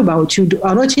care about, you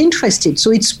are not interested. So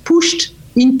it's pushed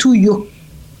into your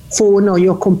phone or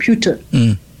your computer.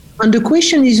 And the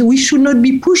question is, we should not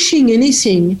be pushing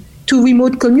anything to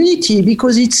remote community,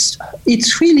 because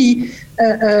it's really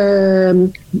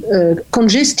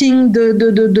congesting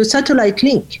the satellite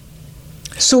link.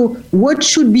 So what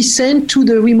should be sent to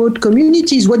the remote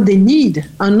community is what they need,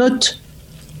 and not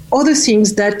other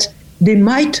things that they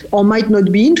might or might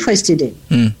not be interested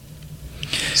in.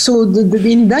 So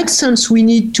in that sense, we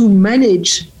need to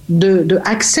manage the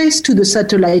access to the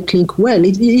satellite link well.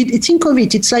 Think of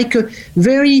it, it's like a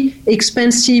very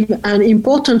expensive and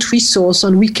important resource,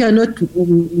 and we cannot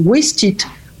waste it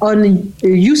on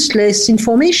useless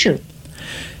information,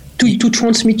 to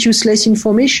transmit useless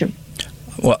information.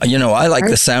 Well, I like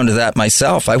the sound of that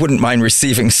myself. I wouldn't mind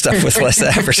receiving stuff with less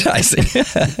advertising.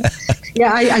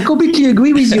 Yeah, I completely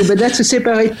agree with you, but that's a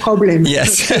separate problem.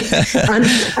 Yes.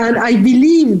 and I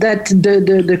believe that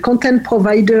the content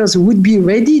providers would be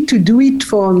ready to do it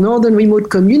for northern remote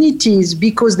communities,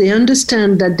 because they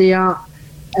understand that they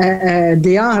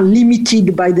are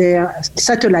limited by their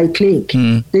satellite link.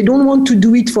 They don't want to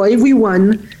do it for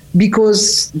everyone,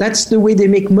 because that's the way they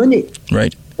make money.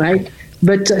 Right.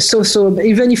 But so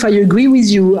even if I agree with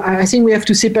you, I think we have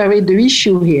to separate the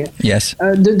issue here. Yes.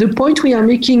 The point we are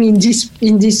making in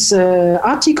this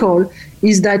article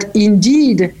is that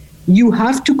indeed you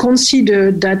have to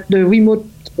consider that the remote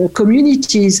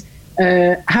communities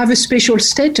have a special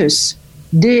status.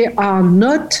 They are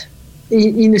not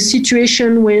in a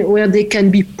situation where they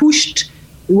can be pushed,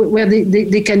 where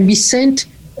they can be sent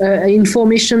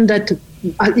information that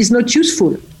is not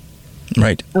useful.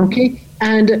 Right. Okay.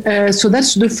 And so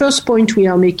that's the first point we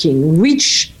are making.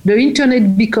 The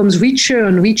internet becomes richer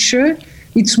and richer.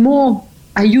 It's more,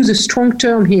 I use a strong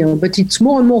term here, but it's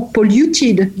more and more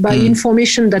polluted by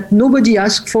information that nobody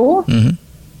asked for.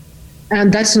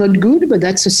 And that's not good, but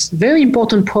that's a very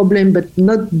important problem, but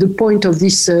not the point of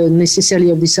this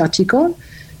necessarily of this article.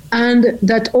 And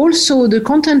that also the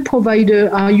content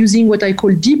provider are using what I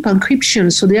call deep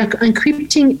encryption. So they are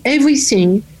encrypting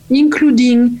everything,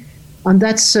 including, and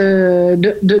that's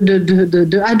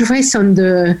the address on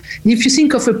if you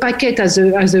think of a packet as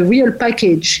a real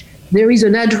package, there is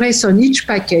an address on each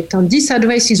packet, and this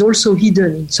address is also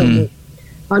hidden in some way.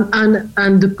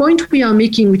 And the point we are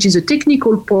making, which is a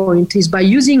technical point, is by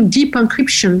using deep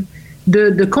encryption,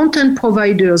 the content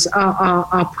providers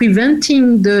are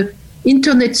preventing the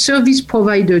internet service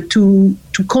provider to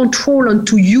control and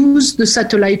to use the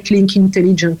satellite link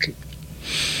intelligently.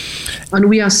 And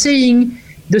we are saying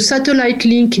the satellite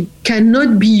link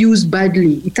cannot be used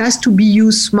badly. It has to be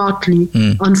used smartly.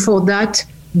 And for that,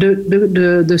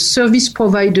 the service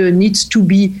provider needs to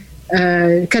be,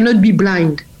 cannot be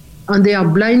blind. And they are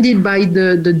blinded by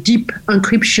the deep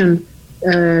encryption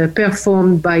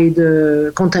performed by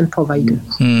the content provider.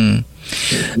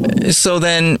 So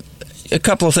then a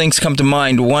couple of things come to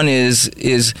mind. One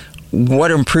is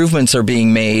what improvements are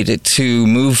being made to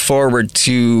move forward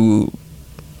to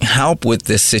help with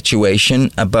this situation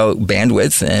about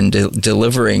bandwidth and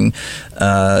delivering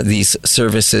these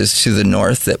services to the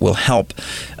north that will help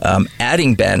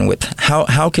adding bandwidth.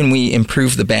 How can we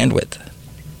improve the bandwidth?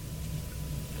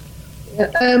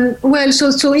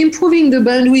 So improving the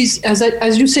bandwidth,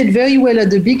 as you said very well at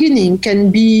the beginning,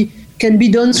 can be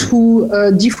done through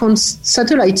a different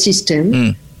satellite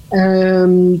system.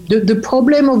 The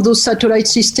problem of those satellite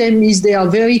systems is they are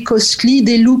very costly.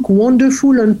 They look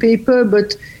wonderful on paper,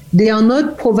 but they are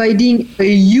not providing a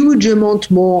huge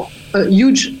amount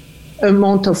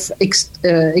of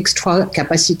extra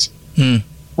capacity.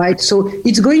 Right? So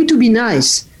it's going to be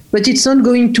nice, but it's not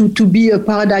going to be a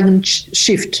paradigm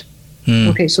shift.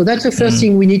 Okay, so that's the first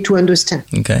thing we need to understand.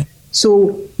 Okay.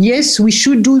 So yes, we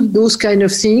should do those kind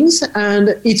of things,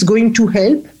 and it's going to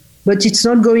help, but it's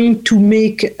not going to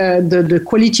make the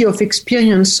quality of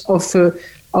experience of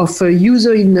a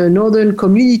user in a northern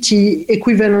community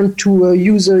equivalent to a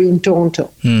user in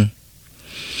Toronto.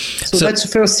 So that's the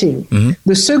first thing.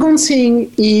 The second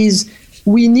thing is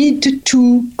we need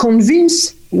to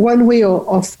convince one way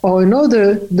or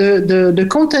another the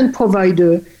content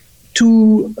provider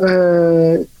to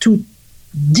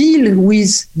deal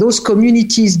with those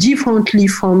communities differently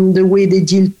from the way they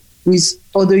deal with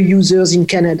other users in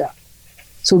Canada.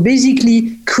 So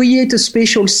basically create a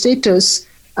special status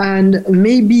and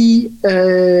maybe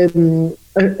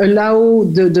allow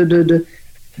the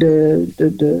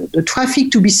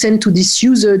traffic to be sent to this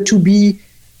user to be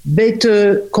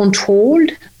better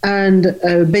controlled and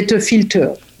better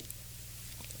filtered.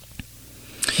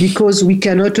 Because we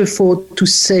cannot afford to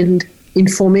send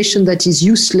information that is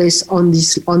useless on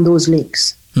those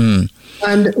links.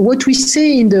 And what we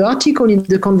say in the article, in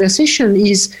the conversation,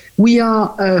 is we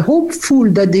are hopeful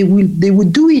that they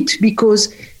would do it because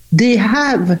they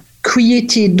have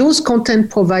created, those content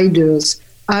providers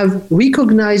have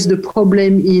recognized the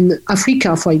problem in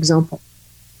Africa, for example,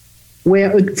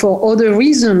 where for other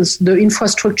reasons the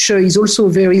infrastructure is also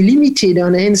very limited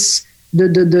and hence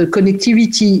the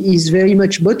connectivity is very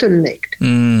much bottlenecked.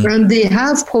 And they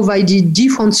have provided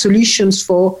different solutions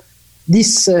for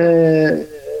these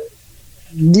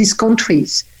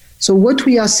countries. So what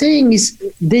we are saying is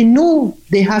they know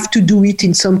they have to do it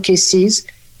in some cases.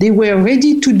 They were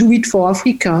ready to do it for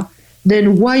Africa.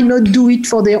 Then why not do it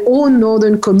for their own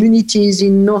northern communities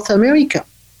in North America?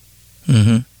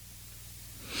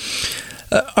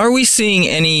 Are we seeing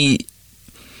any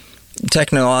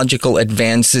technological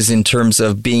advances in terms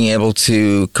of being able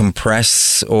to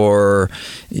compress or,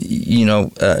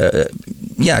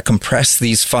 compress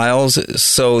these files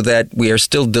so that we are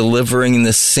still delivering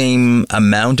the same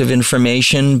amount of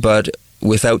information, but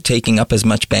without taking up as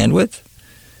much bandwidth?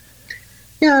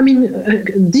 Yeah, I mean,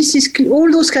 this is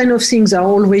all those kind of things are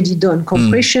already done.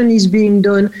 Compression is being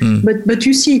done, but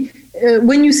you see,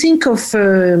 when you think of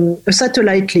a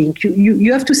satellite link,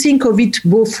 you have to think of it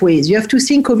both ways. You have to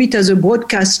think of it as a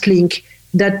broadcast link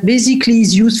that basically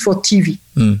is used for TV,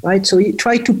 right? So you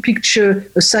try to picture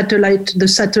the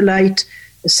satellite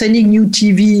sending new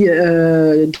TV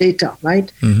data,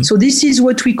 right? So this is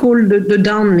what we call the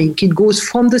downlink. It goes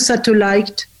from the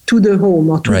satellite to the home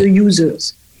or to the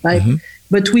users, right?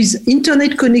 But with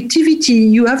internet connectivity,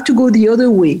 you have to go the other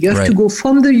way. You have to go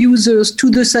from the users to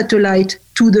the satellite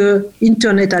to the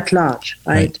internet at large,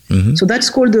 right? So that's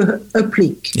called the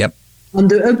uplink. Yep. And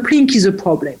the uplink is a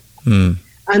problem.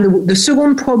 And the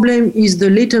second problem is the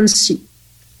latency.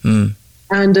 And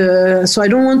so I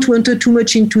don't want to enter too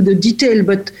much into the detail,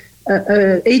 but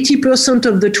 80%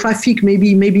 of the traffic,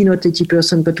 maybe not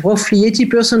 80%, but roughly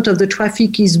 80% of the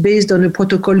traffic is based on a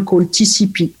protocol called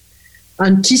TCP.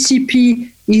 And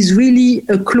TCP is really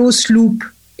a closed-loop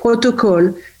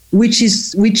protocol, which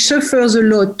suffers a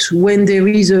lot when there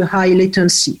is a high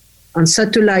latency. And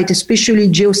satellite, especially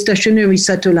geostationary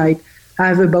satellite,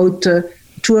 have about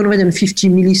 250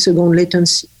 millisecond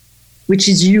latency, which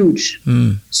is huge.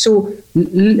 So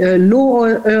low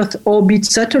Earth orbit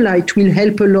satellite will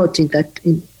help a lot in that.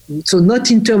 So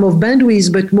not in terms of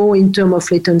bandwidth, but more in terms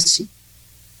of latency.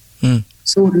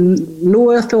 So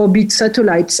low Earth orbit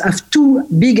satellites have two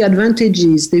big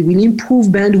advantages. They will improve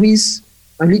bandwidth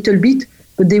a little bit,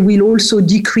 but they will also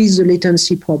decrease the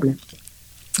latency problem.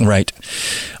 Right.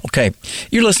 Okay.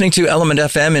 You're listening to Element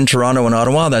FM in Toronto and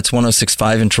Ottawa. That's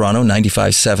 106.5 in Toronto,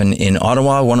 95.7 in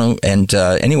Ottawa, and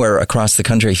anywhere across the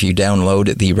country. If you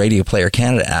download the Radio Player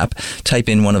Canada app, type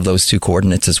in one of those two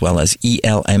coordinates as well as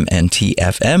ELMNT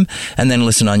FM, and then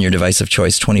listen on your device of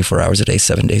choice 24 hours a day,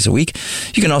 7 days a week.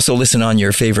 You can also listen on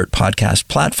your favorite podcast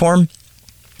platform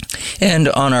and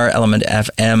on our Element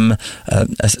FM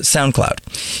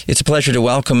SoundCloud. It's a pleasure to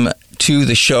welcome to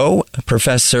the show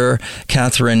Professor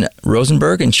Catherine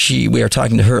Rosenberg, and we are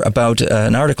talking to her about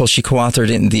an article she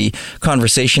co-authored in The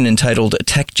Conversation entitled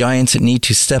Tech Giants Need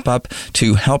to Step Up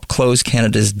to Help Close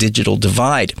Canada's Digital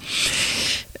Divide.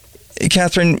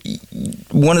 Catherine,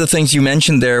 one of the things you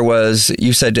mentioned there was,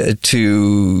 you said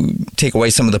to take away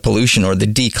some of the pollution or the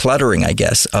decluttering, I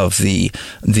guess, of the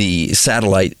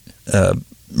satellite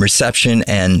reception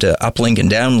and uplink and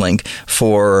downlink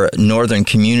for northern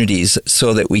communities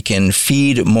so that we can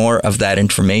feed more of that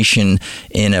information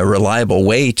in a reliable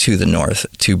way to the north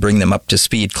to bring them up to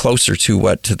speed closer to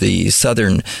what the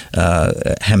southern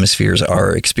hemispheres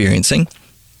are experiencing.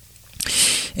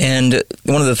 And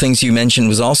one of the things you mentioned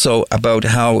was also about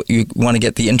how you want to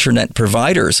get the internet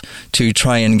providers to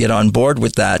try and get on board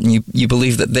with that, and you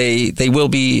believe that they will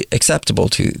be acceptable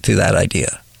to that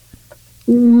idea.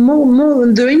 More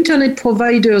the internet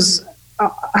providers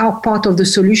are part of the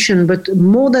solution, but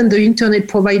more than the internet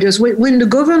providers, when the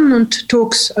government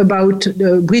talks about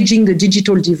bridging the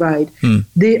digital divide,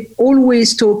 they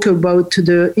always talk about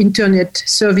the internet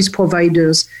service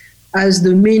providers as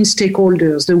the main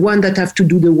stakeholders, the one that have to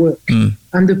do the work.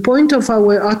 And the point of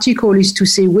our article is to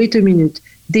say, wait a minute,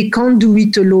 they can't do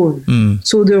it alone.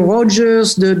 So the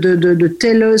Rogers, the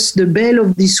TELUS, the Bell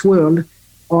of this world,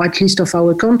 or at least of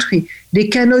our country, they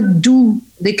cannot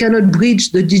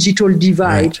bridge the digital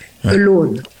divide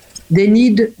alone. They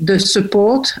need the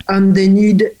support and they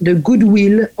need the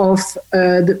goodwill of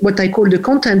what I call the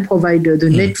content provider, the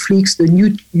Netflix, the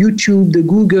YouTube, the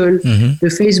Google, the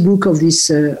Facebook of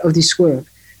this world,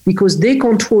 because they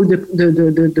control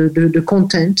the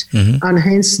content, and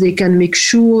hence they can make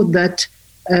sure that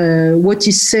what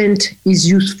is sent is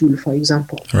useful, for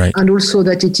example, and also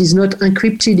that it is not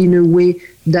encrypted in a way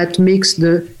that makes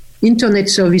the internet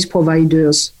service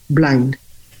providers blind.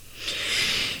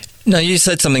 Now, you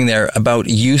said something there about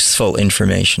useful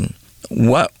information.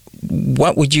 What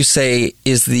would you say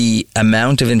is the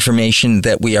amount of information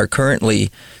that we are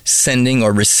currently sending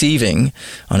or receiving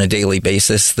on a daily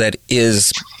basis that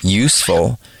is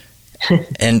useful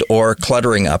and or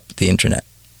cluttering up the internet?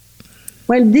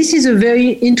 Well, this is a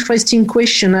very interesting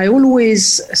question. I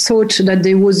always thought that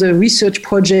there was a research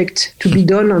project to be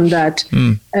done on that.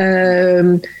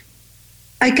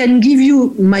 I can give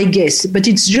you my guess, but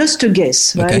it's just a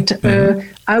guess, right?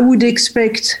 I would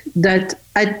expect that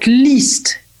at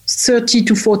least 30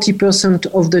 to 40%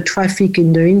 of the traffic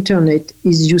in the internet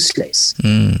is useless.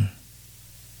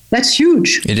 That's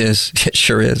huge. It is. It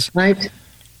sure is. Right?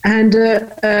 And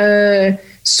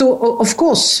so, of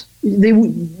course,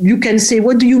 you can say,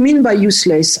 what do you mean by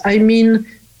useless? I mean,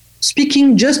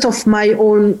 speaking just of my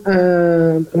own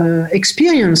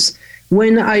experience,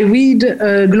 when I read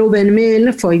Globe and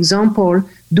Mail, for example,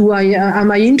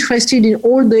 am I interested in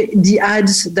all the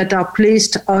ads that are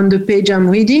placed on the page I'm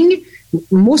reading?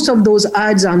 Most of those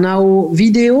ads are now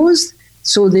videos,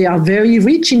 so they are very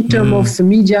rich in terms of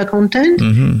media content.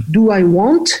 Do I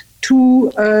want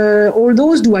to all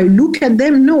those? Do I look at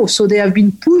them? No. So they have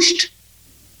been pushed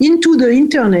into the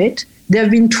internet. They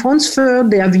have been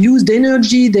transferred. They have used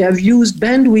energy. They have used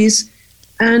bandwidth,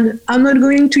 and I'm not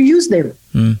going to use them.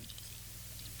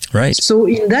 Right. So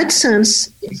in that sense,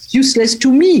 it's useless to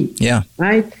me. Yeah.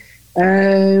 Right.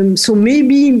 So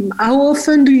maybe how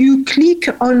often do you click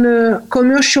on a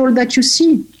commercial that you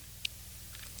see?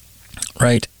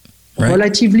 Right.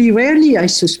 Relatively rarely, I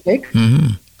suspect.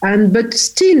 But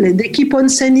still, they keep on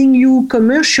sending you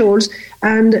commercials,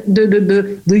 and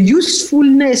the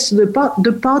usefulness, the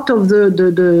part of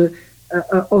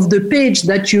the page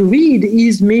that you read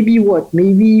is maybe what?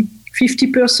 Maybe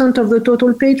 50% of the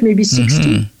total page, maybe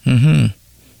 60%.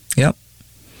 Yep.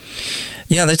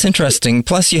 Yeah, that's interesting.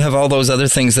 Plus, you have all those other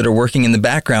things that are working in the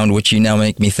background, which you now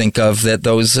make me think of, that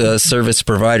those service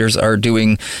providers are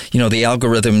doing, the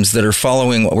algorithms that are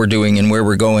following what we're doing and where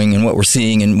we're going and what we're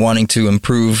seeing and wanting to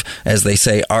improve, as they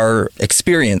say, our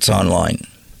experience online.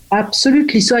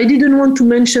 Absolutely. So I didn't want to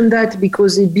mention that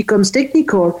because it becomes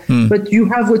technical, but you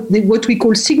have what we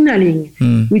call signaling,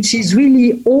 which is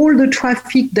really all the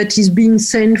traffic that is being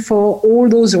sent for all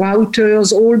those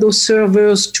routers, all those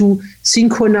servers to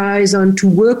synchronize and to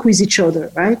work with each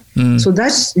other, right? So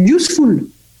that's useful,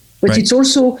 but it's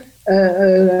also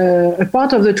a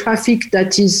part of the traffic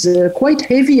that is quite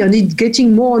heavy, and it's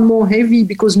getting more and more heavy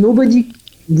because nobody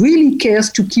really cares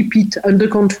to keep it under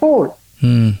control.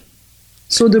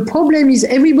 So the problem is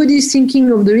everybody is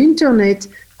thinking of the internet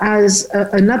as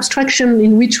an abstraction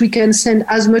in which we can send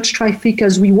as much traffic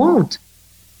as we want.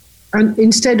 And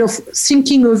instead of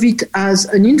thinking of it as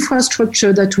an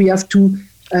infrastructure that we have to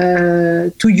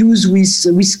use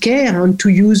with care and to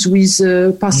use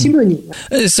with parsimony.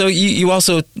 So you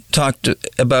also talked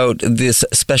about this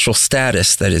special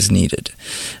status that is needed.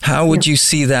 How would you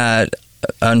see that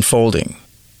unfolding?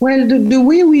 Well, the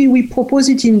way we propose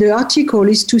it in the article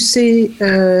is to say,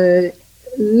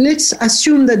 let's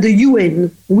assume that the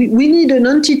UN, we need an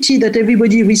entity that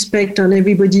everybody respects and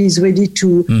everybody is ready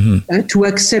to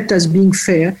accept as being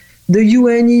fair. The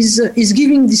UN is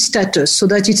giving this status so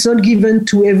that it's not given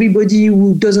to everybody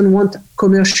who doesn't want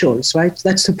commercials, right?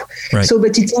 That's right. So,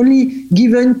 but it's only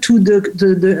given to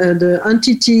the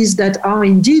entities that are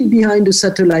indeed behind the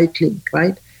satellite link,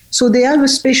 right? So they have a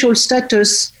special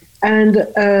status. And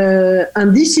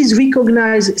this is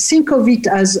recognized. Think of it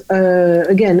as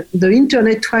again, the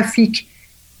internet traffic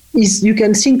is. You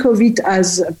can think of it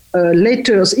as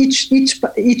letters. Each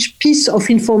piece of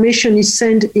information is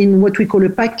sent in what we call a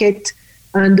packet,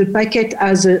 and the packet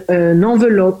has an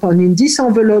envelope. And in this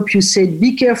envelope, you said,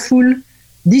 "Be careful.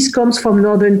 This comes from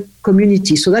Northern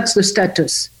Community." So that's the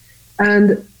status,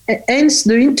 and hence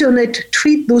the internet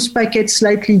treats those packets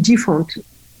slightly differently.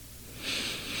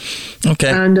 Okay.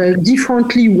 And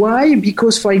differently, why?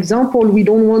 Because, for example, we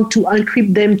don't want to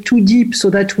encrypt them too deep so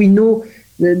that we know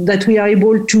that we are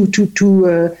able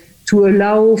to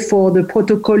allow for the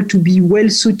protocol to be well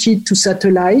suited to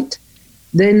satellite,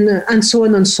 then and so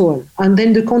on and so on. And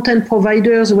then the content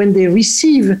providers, when they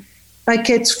receive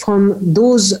packets from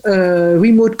those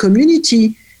remote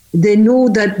community, they know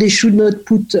that they should not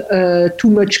put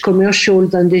too much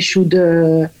commercials, and they should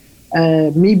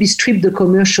maybe strip the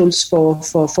commercials for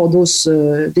those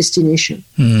destinations.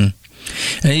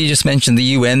 And you just mentioned the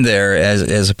UN there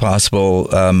as a possible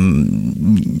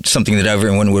something that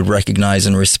everyone would recognize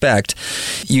and respect.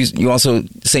 You also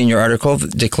say in your article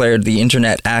declared the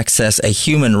internet access a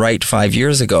human right 5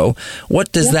 years ago.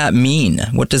 What does that mean?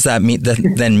 What does that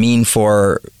then mean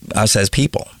for us as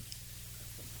people?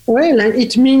 Well,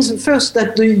 it means first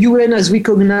that the UN has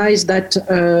recognized that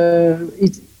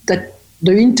that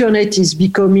the internet is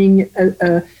becoming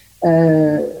a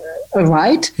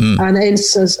right, and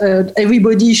hence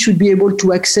everybody should be able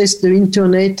to access the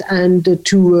internet and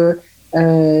to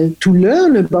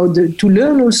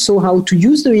learn also how to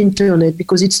use the internet,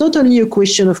 because it's not only a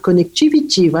question of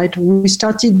connectivity, right? We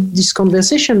started this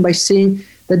conversation by saying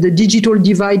that the digital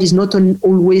divide is not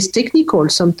always technical.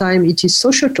 Sometimes it is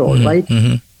societal, right?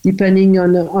 Depending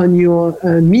on your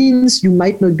means, you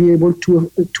might not be able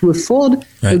to afford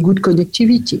a good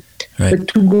connectivity. Right. But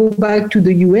to go back to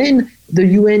the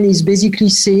UN is basically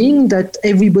saying that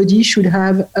everybody should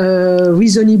have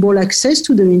reasonable access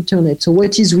to the internet. So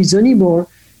what is reasonable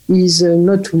is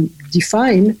not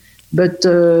defined, but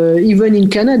even in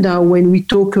Canada, when we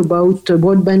talk about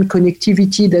broadband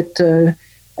connectivity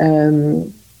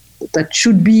that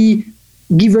should be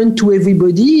given to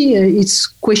everybody, it's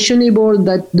questionable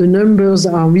that the numbers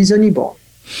are reasonable.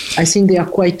 I think they are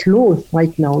quite low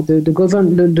right now.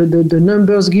 The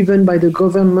numbers given by the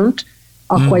government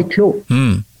are quite low.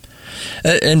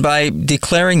 And by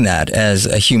declaring that as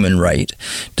a human right,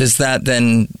 does that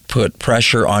then put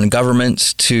pressure on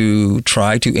governments to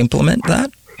try to implement that?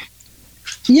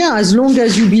 Yeah, as long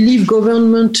as you believe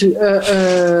government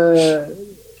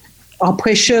are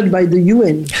pressured by the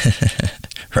UN.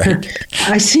 Right.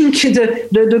 I think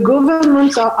the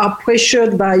governments are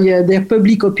pressured by their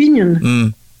public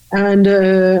opinion, and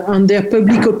their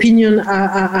public opinion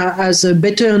has a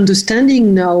better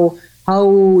understanding now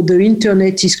how the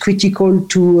internet is critical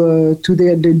to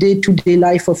the day-to-day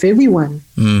life of everyone.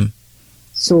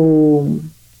 So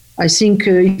I think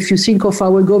if you think of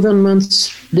our governments,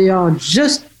 they are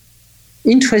just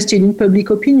interested in public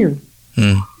opinion.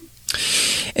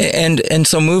 And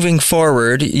so moving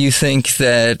forward, you think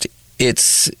that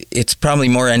it's probably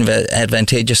more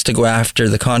advantageous to go after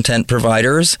the content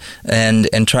providers and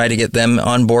try to get them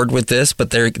on board with this, but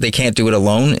they can't do it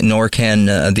alone, nor can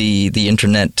the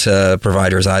internet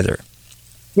providers either.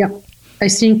 Yeah, I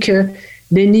think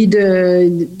we need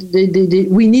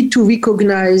to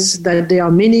recognize that there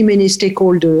are many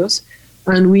stakeholders,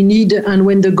 and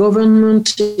when the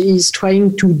government is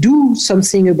trying to do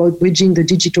something about bridging the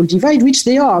digital divide, which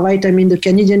they are, right? I mean, the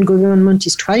Canadian government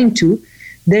is trying to,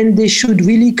 then they should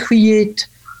really create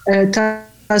a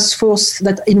task force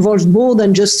that involves more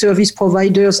than just service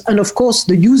providers and, of course,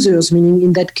 the users, meaning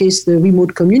in that case the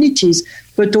remote communities,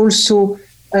 but also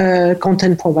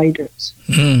content providers.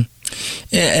 Mm.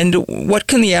 And what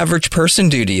can the average person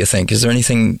do, do you think? Is there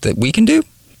anything that we can do?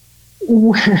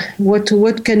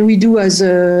 What can we do as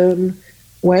a...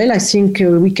 Well, I think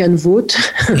we can vote.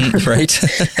 Right.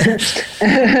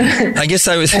 I guess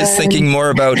I was thinking more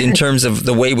about in terms of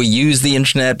the way we use the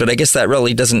internet, but I guess that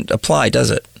really doesn't apply,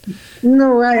 does it?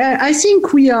 No, I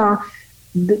think we have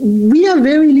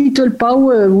very little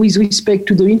power with respect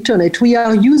to the internet. We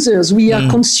are users, we are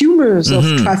consumers of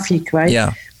traffic, right?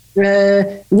 Yeah.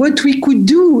 What we could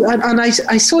do, and I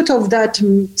thought of that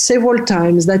several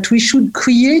times, that we should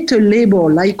create a label,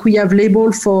 like we have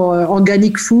label for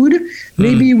organic food.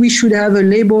 Maybe we should have a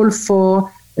label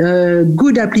for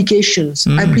good applications,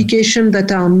 applications that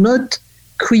are not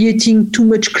creating too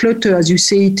much clutter, as you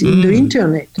say it, in the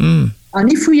internet.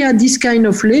 And if we had this kind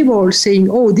of label saying,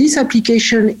 oh, this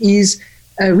application is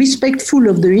respectful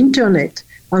of the internet,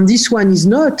 and this one is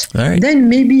not, right, then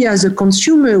maybe as a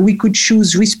consumer, we could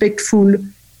choose respectful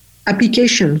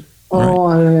application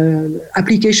or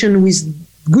application with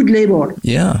good label.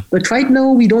 Yeah. But right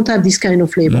now, we don't have this kind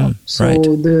of label. So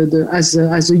as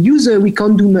a user, we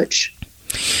can't do much.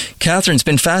 Catherine, it's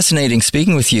been fascinating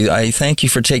speaking with you. I thank you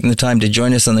for taking the time to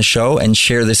join us on the show and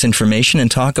share this information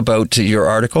and talk about your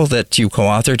article that you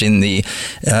co-authored in the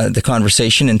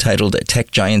conversation entitled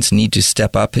Tech Giants Need to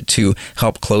Step Up to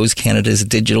Help Close Canada's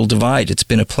Digital Divide. It's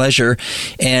been a pleasure,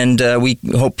 and we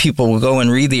hope people will go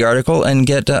and read the article and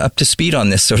get up to speed on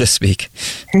this, so to speak.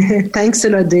 Thanks a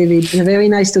lot, David. Very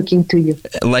nice talking to you.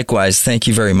 Likewise. Thank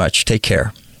you very much. Take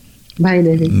care. Bye,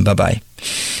 David. Bye-bye.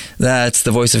 That's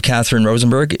the voice of Catherine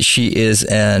Rosenberg. She is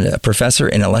a professor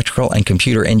in electrical and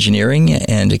computer engineering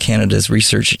and Canada's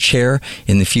research chair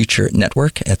in the Future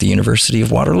Network at the University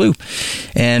of Waterloo.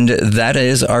 And that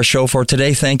is our show for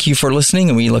today. Thank you for listening,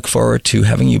 and we look forward to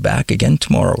having you back again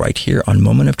tomorrow right here on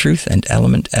Moment of Truth and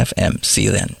Element FM. See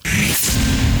you then.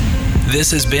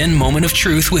 This has been Moment of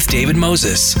Truth with David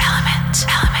Moses.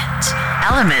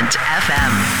 Element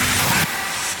FM.